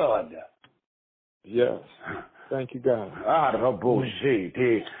in the blood. Yes. Thank you, God.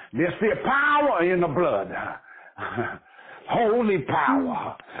 There's still power in the blood. Holy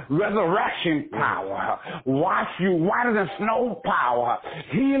power, resurrection power, wash you whiter than snow power,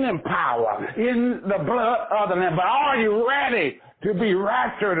 healing power in the blood of the Lamb. But are you ready to be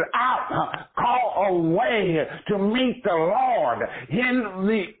raptured out, called away to meet the Lord in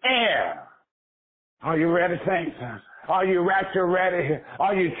the air? Are you ready, saints? Are you rapture ready?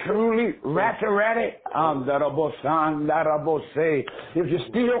 Are you truly rapture ready? If you're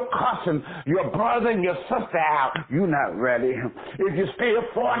still cussing your brother and your sister out, you're not ready. If you're still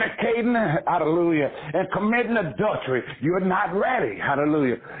fornicating, hallelujah, and committing adultery, you're not ready,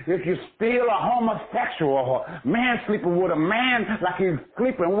 hallelujah. If you're still a homosexual, man sleeping with a man like he's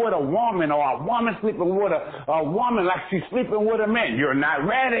sleeping with a woman, or a woman sleeping with a woman like she's sleeping with a man, you're not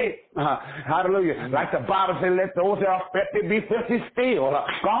ready. Hallelujah. Like the Bible says, let those that are filthy be filthy still.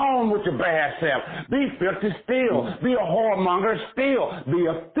 Go on with your bad self. Be filthy still. Be a whoremonger still. Be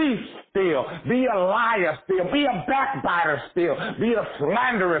a thief still. Be a liar still. Be a backbiter still. Be a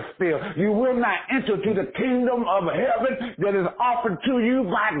slanderer still. You will not enter to the kingdom of heaven that is offered to you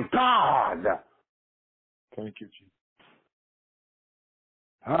by God. Thank you, Jesus.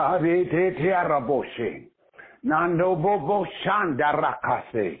 Nando bobo shanda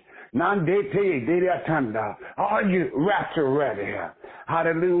rakase. Nandete deratanda. Are you rapture ready?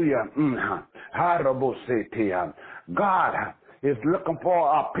 Hallelujah. God is looking for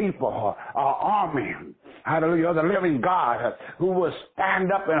our people, our army. Hallelujah. The living God who will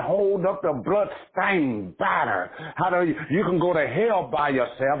stand up and hold up the blood-stained banner. Hallelujah. You can go to hell by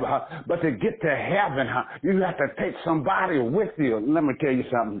yourself, but to get to heaven, you have to take somebody with you. Let me tell you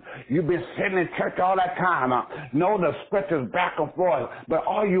something. You've been sitting in church all that time. Know the scriptures back and forth, but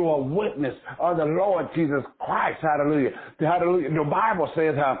are you a witness of the Lord Jesus Christ? Hallelujah. Hallelujah. The Bible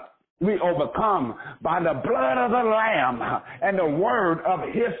says, we overcome by the blood of the Lamb and the word of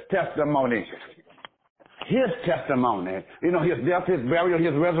his testimony. His testimony, you know, his death, his burial,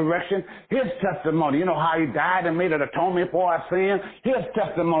 his resurrection, his testimony. You know how he died and made an atonement for our sin? His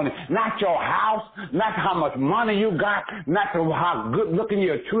testimony. Not your house, not how much money you got, not how good looking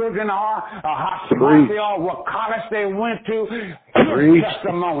your children are, or how smart they are, what college they went to. His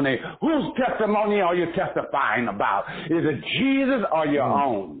testimony. Whose testimony are you testifying about? Is it Jesus or your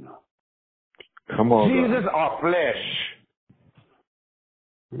own? Come on, Jesus or flesh?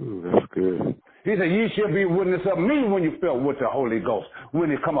 Ooh, that's good. He said, ye shall be witnesses of me when you filled with the Holy Ghost,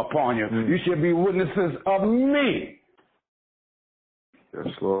 when it come upon you. You shall be witnesses of me. Yes,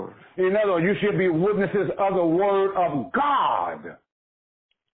 Lord. In other words, you shall be witnesses of the word of God.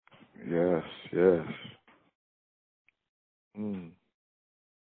 Yes, yes.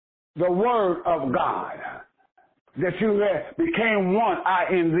 The word of God. That you became one, I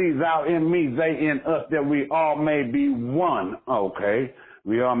in thee, thou in me, they in us, that we all may be one. Okay.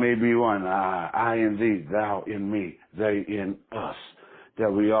 We all may be one. I in thee, thou in me, they in us,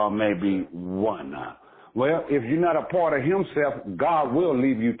 that we all may be one. Well, if you're not a part of himself, God will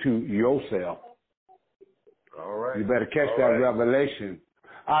leave you to yourself. All right. You better catch that revelation.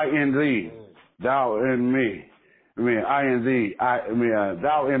 I in thee, thou in me. I in thee,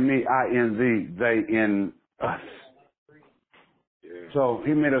 thou in me, I in thee, they in us. Yeah. So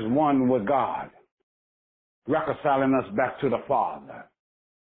he made us one with God, reconciling us back to the Father.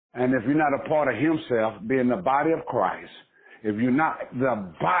 And if you're not a part of himself, being the body of Christ, if you're not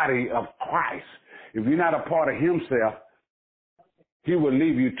the body of Christ, if you're not a part of himself, he will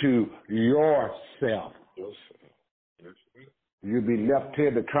leave you to yourself. You'll be left here,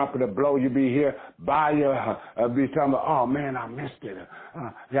 the trumpet will blow. You'll be here by your, be talking about, oh man, I missed it.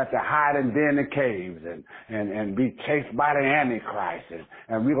 You have to hide in the caves and be chased by the Antichrist.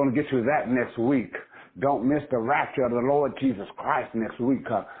 And we're going to get to that next week. Don't miss the rapture of the Lord Jesus Christ next week.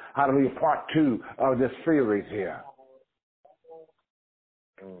 Hallelujah, part 2 of this series here.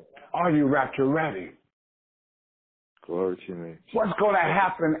 Are you rapture ready? Glory to you. What's going to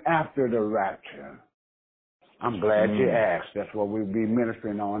happen after the rapture? I'm glad you asked. That's what we'll be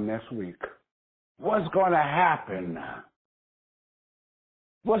ministering on next week. What's going to happen?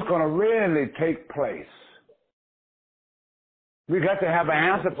 What's going to really take place? We got to have an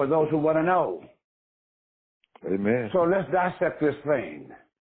answer for those who want to know. Amen. So let's dissect this thing.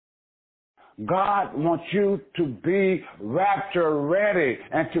 God wants you to be rapture ready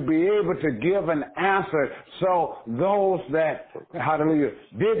and to be able to give an answer so those that, hallelujah,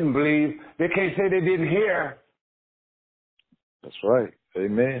 didn't believe, they can't say they didn't hear. That's right.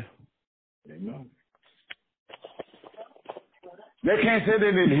 Amen. Amen. They can't say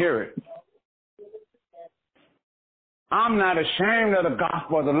they didn't hear it. I'm not ashamed of the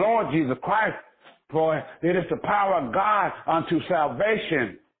gospel of the Lord Jesus Christ, for it is the power of God unto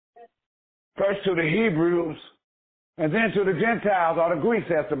salvation. First to the Hebrews, and then to the Gentiles or the Greeks,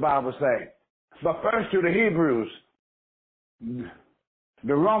 as the Bible says. But first to the Hebrews.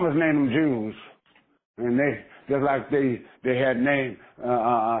 The Romans named them Jews, and they just like they had named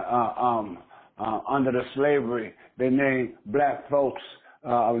under the slavery, they named black folks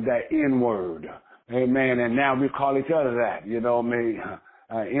that N-word. Amen. And now we call each other that. You know what I mean?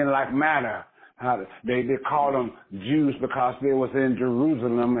 In like manner. They called them Jews because they was in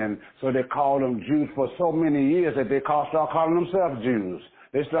Jerusalem, and so they called them Jews for so many years that they started calling themselves Jews.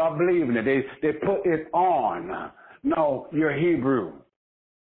 They started believing it. They put it on. No, you're Hebrew.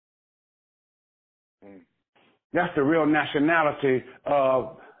 That's the real nationality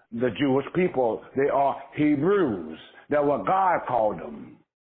of the Jewish people. They are Hebrews. That's what God called them.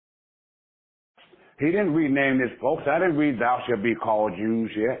 He didn't rename his folks. I didn't read thou shalt be called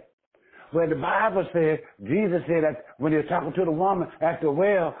Jews yet. But the Bible said, Jesus said that when he was talking to the woman at the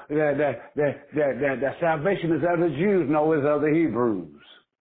well, that salvation is of the Jews, no, it's of the Hebrews.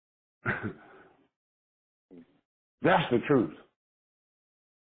 That's the truth.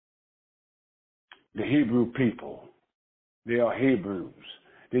 The Hebrew people, they are Hebrews.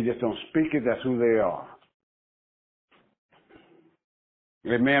 They just don't speak it. That's who they are.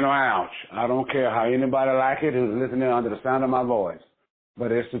 Amen or ouch. I don't care how anybody like it who's listening under the sound of my voice,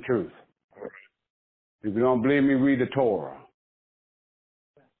 but it's the truth. If you don't believe me, read the Torah.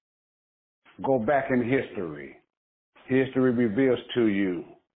 Go back in history. History reveals to you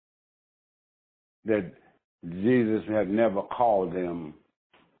that Jesus had never called them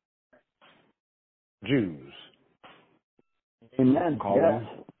Jews. Amen. Called them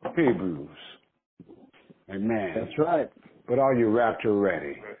Hebrews. Amen. That's right. But are you rapture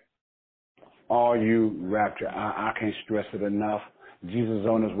ready? Are you rapture? I can't stress it enough. Jesus is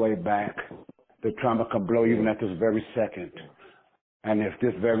on his way back. The trumpet can blow even at this very second. And if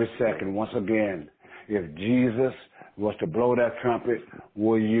this very second, once again, if Jesus was to blow that trumpet,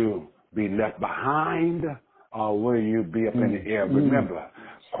 will you be left behind or will you be up in the air? Remember,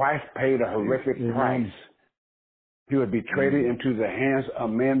 Christ paid a horrific price. He was betrayed into the hands of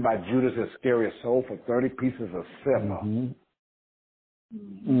men by Judas Iscariot, sold for 30 pieces of silver.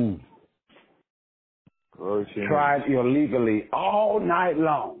 Tried illegally all night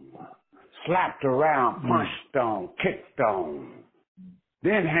long. Slapped around, punched on, kicked on.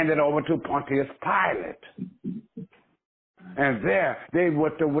 Then handed over to Pontius Pilate. And there, they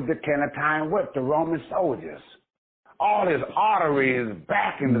with the canine whip, the Roman soldiers. All his arteries, his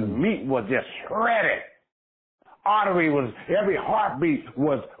back, and his meat was just shredded. Artery was, every heartbeat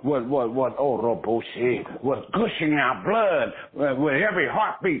was gushing out blood with every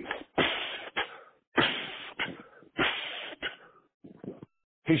heartbeat.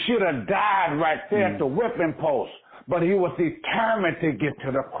 He should have died right there at the whipping post. But he was determined to get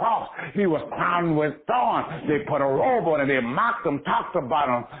to the cross. He was crowned with thorns. They put a robe on him. They mocked him, talked about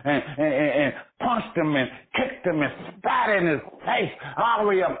him, and punched him and kicked him and spat in his face all the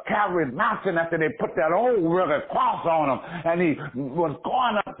way up Calvary Mountain after they put that old rugged cross on him. And he was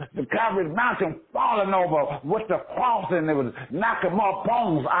going up the Calvary Mountain, falling over with the cross, and it was knocking more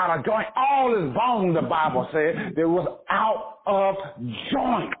bones out of joint. All his bones, the Bible said, they was out of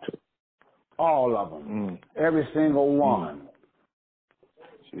joint. All of them. Every single one.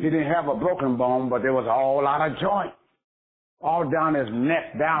 He didn't have a broken bone, but they was all out of joint. All down his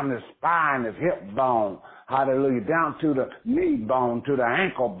neck, down his spine, his hip bone. Hallelujah. Down to the knee bone, to the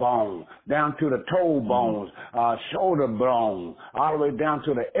ankle bone, down to the toe bones, shoulder bone, all the way down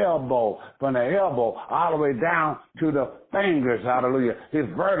to the elbow, from the elbow, all the way down to the fingers. Hallelujah. His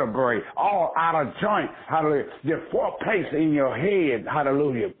vertebrae, all out of joint. Hallelujah. There's 4 places in your head.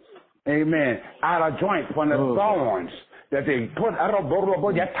 Hallelujah. Amen. Out of joint from the thorns that they put.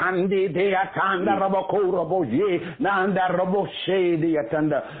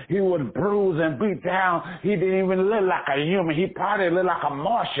 He was bruised and beat down. He didn't even look like a human. He probably looked like a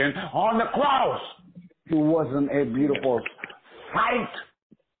Martian on the cross. He wasn't a beautiful sight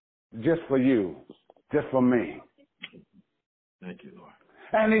just for you, just for me. Thank you, Lord.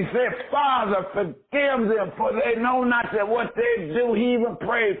 And he said, Father, forgive them, for they know not that what they do. He even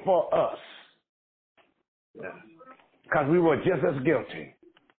prayed for us. Because we were just as guilty.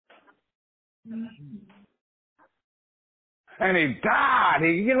 And he died.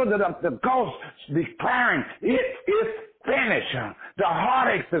 He yielded up the ghost, declaring, it is finished. The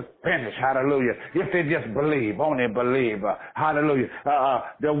heartaches is finished. Hallelujah. If they just believe, only believe. Hallelujah.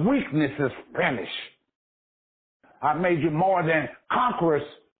 The weakness is finished. I've made you more than conquerors.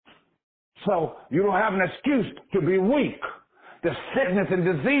 So you don't have an excuse to be weak. The sickness and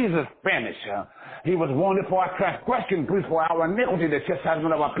disease is finished. He was wounded for our transgression, bruised for our iniquity. The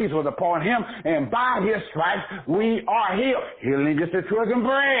chastisement of our peace was upon him, and by his stripes we are healed. Healing is the children's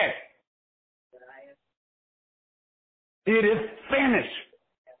bread. It is finished.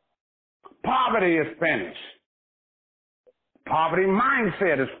 Poverty is finished. Poverty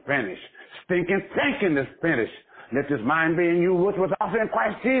mindset is finished. Stinking thinking is finished. Let this mind be in you, which was also in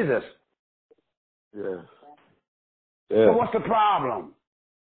Christ Jesus. Yes. So what's the problem?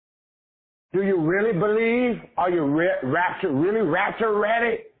 Do you really believe? Are you really rapture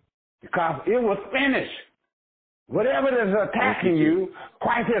ready? Because it was finished. Whatever is attacking you,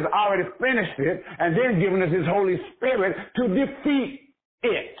 Christ has already finished it and then given us his Holy Spirit to defeat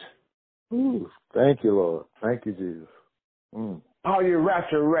it. Ooh, thank you, Lord. Thank you, Jesus. Are you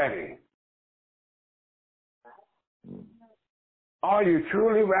rapture ready? Are you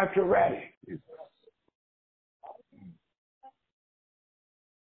truly rapture ready?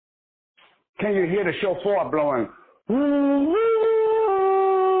 Can you hear the shofar blowing?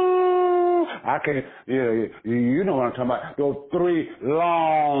 I can. You know what I'm talking about. Those 3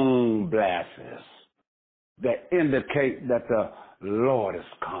 long blasts that indicate that the Lord is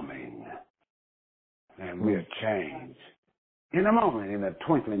coming, and we're changed in a moment, in a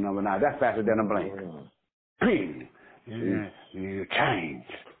twinkling of an eye. That's faster than a blink. Ping. You change,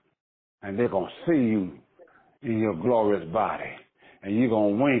 and they're gonna see you in your glorious body, and you're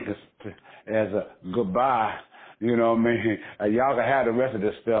gonna wink as a goodbye. You know what I mean? Y'all can have the rest of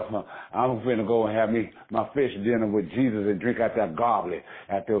this stuff. I'm finna go and have my fish dinner with Jesus and drink out that goblet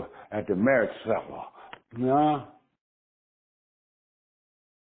at the marriage supper. No?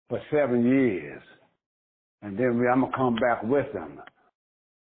 For 7 years. And then I'm going to come back with them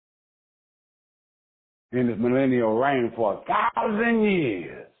in this millennial reign for 1,000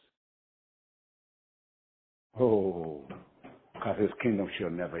 years. Oh, because his kingdom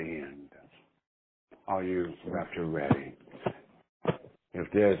shall never end. Are you rapture ready? If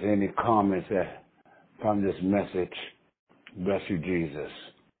there's any comments from this message, bless you, Jesus.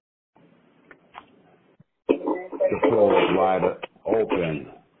 The floor is wide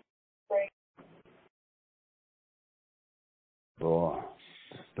open.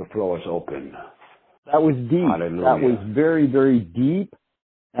 The floor is open. That was deep. Hallelujah. That was very, very deep,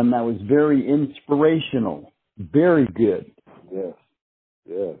 and that was very inspirational. Very good. Yes.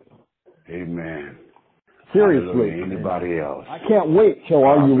 Yes. Amen. Seriously. Hallelujah. Anybody else? I can't wait till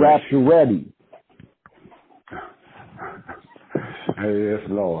Are You Rapture Ready? Yes,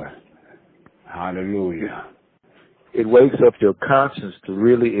 Lord. Hallelujah. It wakes up your conscience to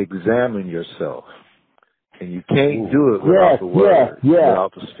really examine yourself. And you can't do it without the Word,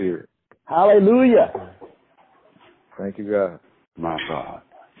 without the Spirit. Hallelujah. Thank you, God. My God.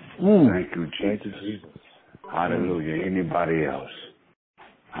 Thank you, Jesus. Thank you, Jesus. Hallelujah. Anybody else?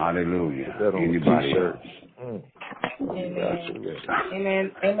 Hallelujah. Anybody else?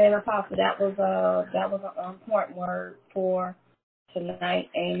 Amen. Amen, Apostle. That was an important word for tonight.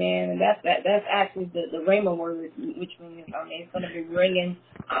 Amen. And that's actually the Rhema word, which means it's going to be ringing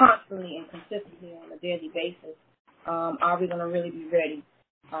constantly and consistently on a daily basis. Are we going to really be ready?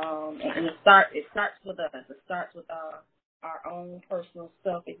 And it starts with us. It starts with our own personal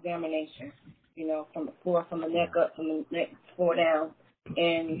self-examination. You know, from the neck up, from the neck floor down.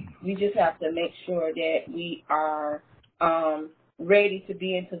 And we just have to make sure that we are ready to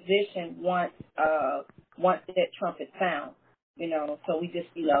be in position once that trumpet sounds. You know, so we just,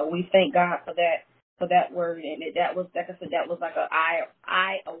 we thank God for that word, and that was, like I said, that was like a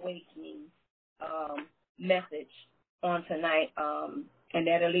eye awakening message on tonight, and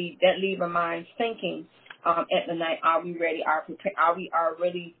that leave our minds thinking at the night. Are we ready? Are we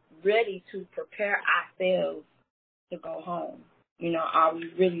really ready to prepare ourselves to go home? You know, are we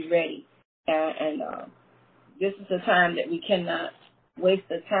really ready? And this is a time that we cannot waste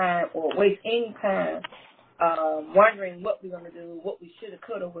the time or waste any time wondering what we're going to do, what we should have,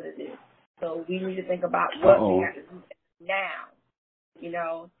 could have, would have did. So we need to think about what we have to do now. You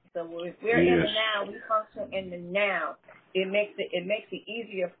know, so if we're in the now, we function in the now. It makes it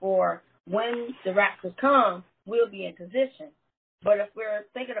easier for when the rapture comes, we'll be in position. But if we're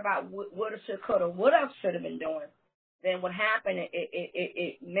thinking about what it should, could have, what else should have been doing, then what happened?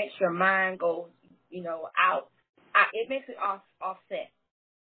 It makes your mind go, out. It makes it offset.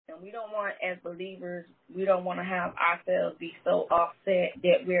 And we don't want, as believers, we don't want to have ourselves be so offset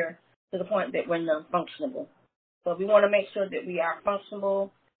that we're to the point that we're non-functionable. So we want to make sure that we are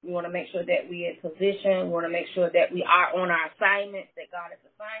functional. We want to make sure that we're in position. We want to make sure that we are on our assignments that God has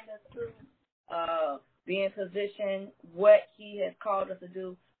assigned us to. be in position what he has called us to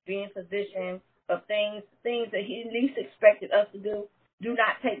do, be in position of things that he least expected us to do. Do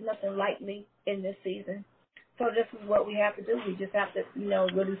not take nothing lightly in this season. So this is what we have to do. We just have to,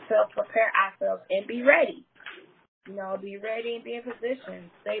 really self-prepare ourselves and be ready. Be ready and be in position.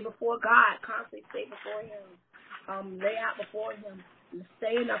 Stay before God. Constantly stay before him. Lay out before him.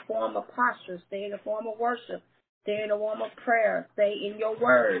 Stay in a form of posture. Stay in a form of worship. Stay in a form of prayer. Stay in your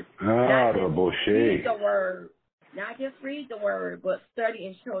word. Not just read the word. Not just read the word, but study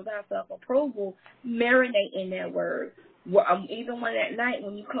and show thyself approval. Marinate in that word. Even when at night,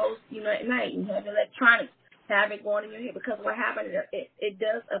 when you close, at night, you have electronics, have it going in your head, because what happens, it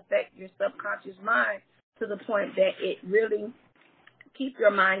does affect your subconscious mind to the point that it really keeps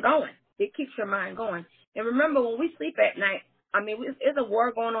your mind going. It keeps your mind going. And remember, when we sleep at night, there's a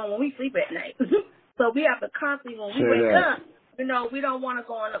war going on when we sleep at night. So we have to constantly, when we wake up, we don't want to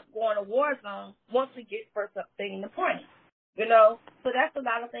go in a war zone once we get first up thing in the point. So that's a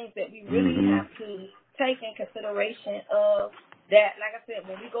lot of things that we really have to take in consideration of that. Like I said,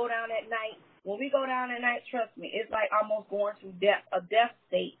 when we go down at night, trust me, it's like almost going through a death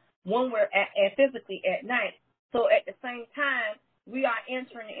state when we're physically at night. So at the same time, we are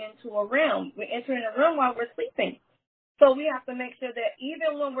entering into a realm. We're entering a realm while we're sleeping. So we have to make sure that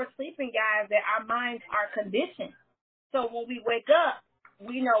even when we're sleeping, guys, that our minds are conditioned. So when we wake up,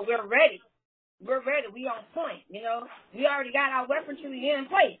 we know we're ready. We're ready. We on point, We already got our weaponry in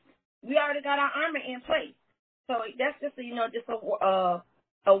place. We already got our armor in place. So that's just,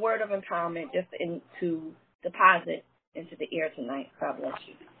 a word of empowerment just to deposit into the air tonight. God bless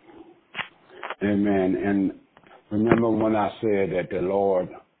you. Amen. And remember when I said that the Lord,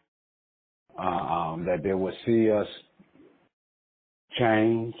 that they would see us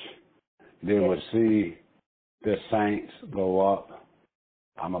change, they would see the saints go up.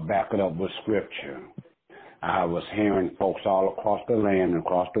 I'm going to back it up with scripture. I was hearing folks all across the land and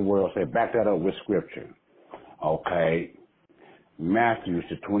across the world say, back that up with scripture. Okay. Matthew,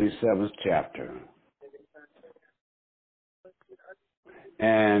 the 27th chapter.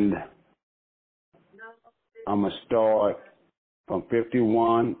 And I'm going to start from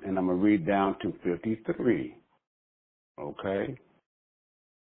 51 and I'm going to read down to 53. Okay.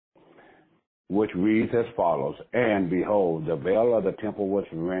 Which reads as follows. And behold, the veil of the temple was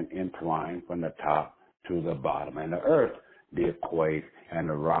rent in twine from the top to the bottom, and the earth did quake, and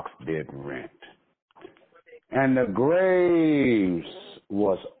the rocks did rent. And the graves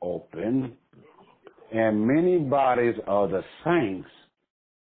was open, and many bodies of the saints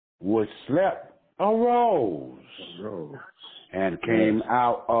which slept arose and came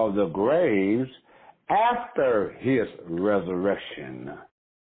out of the graves after his resurrection,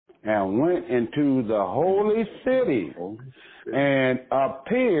 and went into the holy city and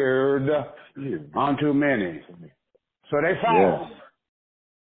appeared unto many. So they saw. Yes.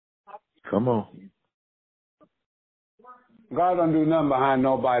 Come on. God don't do nothing behind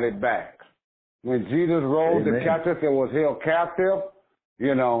nobody's back. When Jesus rose the captive that was held captive,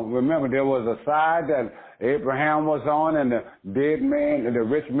 remember there was a side that Abraham was on, and the dead man, and the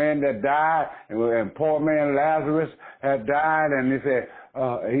rich man that died, and poor man Lazarus had died, and he said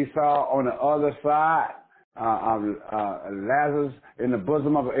he saw on the other side Lazarus in the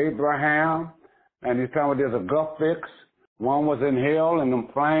bosom of Abraham, and he's telling me there's a gulf fix. One was in hell in them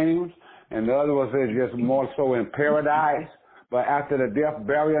flames, and the other was just more so in paradise. But after the death,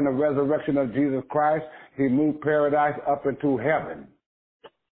 burial, and the resurrection of Jesus Christ, he moved paradise up into heaven.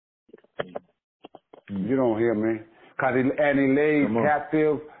 You don't hear me? And he laid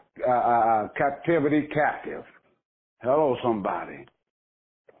captivity captive. Hello, somebody.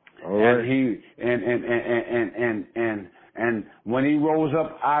 All right. And he and when he rose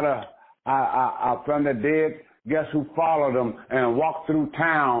up out of from the dead, guess who followed him and walked through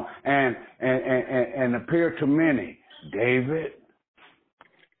town and appeared to many? David,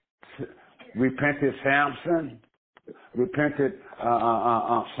 repented Samson, repented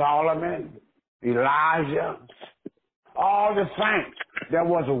Solomon, Elijah, all the saints that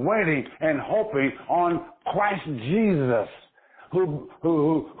was waiting and hoping on Christ Jesus, who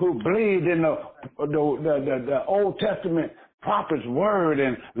believed in the Old Testament prophet's word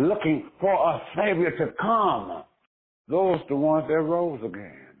and looking for a Savior to come. Those the ones that rose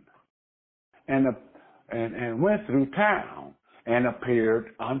again and went through town and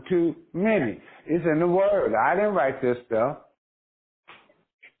appeared unto many. It's in the Word. I didn't write this stuff.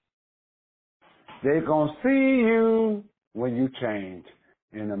 They're going to see you when you change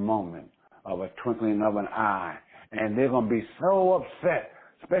in a moment of a twinkling of an eye. And they're going to be so upset,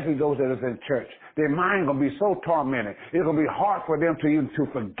 especially those that are in church. Their mind going to be so tormented. It's going to be hard for them to even to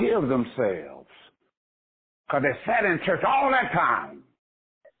forgive themselves. Because they sat in church all that time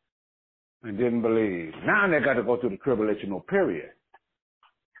and didn't believe. Now they got to go through the tribulational period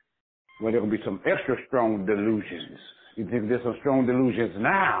where there going to be some extra strong delusions. You think there's some strong delusions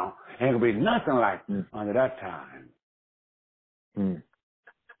now, ain't going to be nothing like under that time.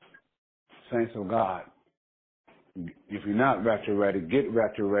 Saints of God, if you're not rapture ready, get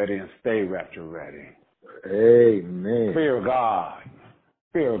rapture ready and stay rapture ready. Amen. Fear God.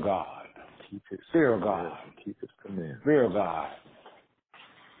 Fear God. Fear God. Keep His command. Fear God.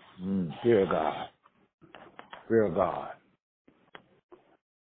 Fear God. Fear God.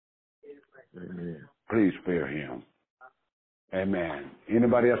 Amen. Please fear Him. Amen.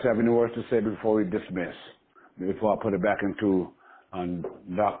 Anybody else have any words to say before we dismiss? Before I put it back into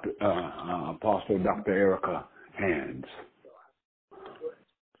Apostle Dr. Erica hands.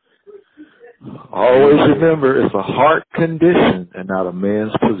 Always remember, it's a heart condition and not a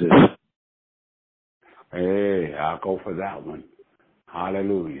man's position. Hey, I'll go for that one.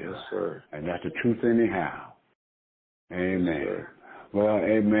 Hallelujah. Yes, sir. And that's the truth anyhow. Amen. Yes, well,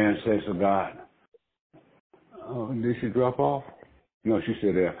 amen, says to God. Oh, did she drop off? No, she's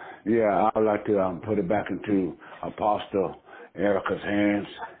still there. Yeah, I'd like to put it back into Apostle Erica's hands.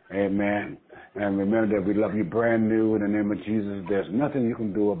 Amen. And remember that we love you brand new in the name of Jesus. There's nothing you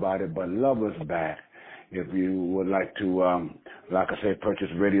can do about it but love us back. If you would like to, like I said, purchase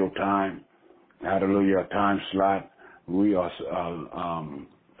radio time, hallelujah, time slot, we are,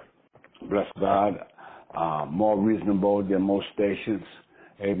 bless God, more reasonable than most stations.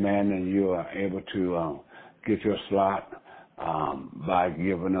 Amen. And you are able to get your slot by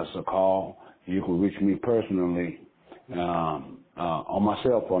giving us a call. You can reach me personally on my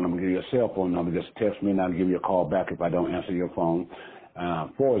cell phone. I'm going to give you a cell phone number. Just text me and I'll give you a call back if I don't answer your phone.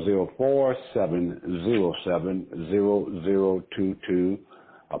 404-707-0022,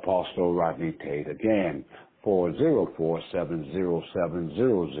 Apostle Rodney Tate. Again,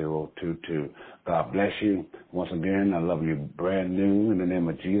 404-707-0022. God bless you. Once again, I love you brand new in the name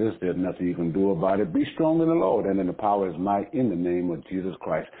of Jesus. There's nothing you can do about it. Be strong in the Lord and in the power of His might in the name of Jesus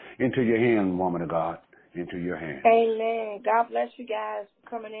Christ. Into your hand, woman of God. Into your hand. Amen. God bless you guys for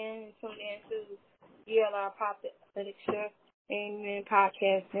coming in and tuning in to ELR Prophetic Shift. Amen.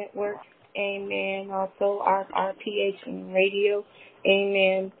 Podcast Network. Amen. Also our PH Radio.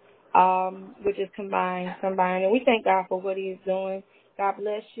 Amen. Which is combined. And we thank God for what He is doing. God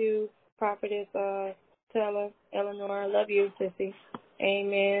bless you, Prophetess Taylor, Eleanor. I love you, sissy.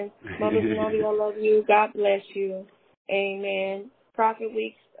 Amen. Mother Zenobia, I love you. God bless you. Amen. Prophet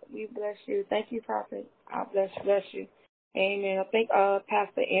Weeks, we bless you. Thank you, Prophet. I bless you. Amen. I think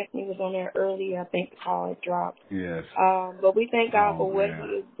Pastor Anthony was on there earlier. I think the call had dropped. Yes. But we thank God for what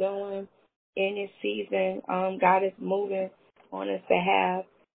He is doing in this season. God is moving on His behalf.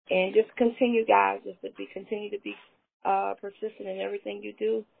 And just continue, guys, continue to be persistent in everything you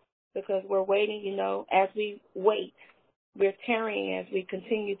do, because we're waiting, as we wait. We're tarrying as we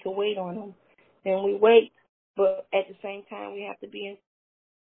continue to wait on Him. And we wait, but at the same time, we have to be in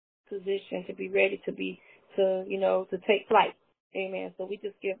position to be ready to take flight. Amen. So we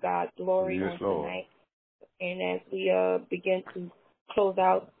just give God glory on tonight. And as we begin to close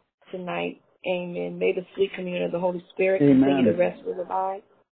out tonight, amen, may the sweet communion of the Holy Spirit continue to rest with abide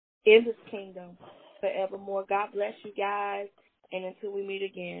in His kingdom forevermore. God bless you guys. And until we meet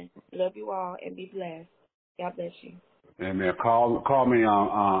again, love you all and be blessed. God bless you. Amen. Call me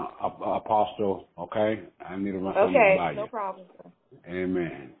Apostle, okay? I need to run something by you. Okay, no problem, sir.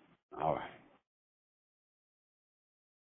 Amen. All right.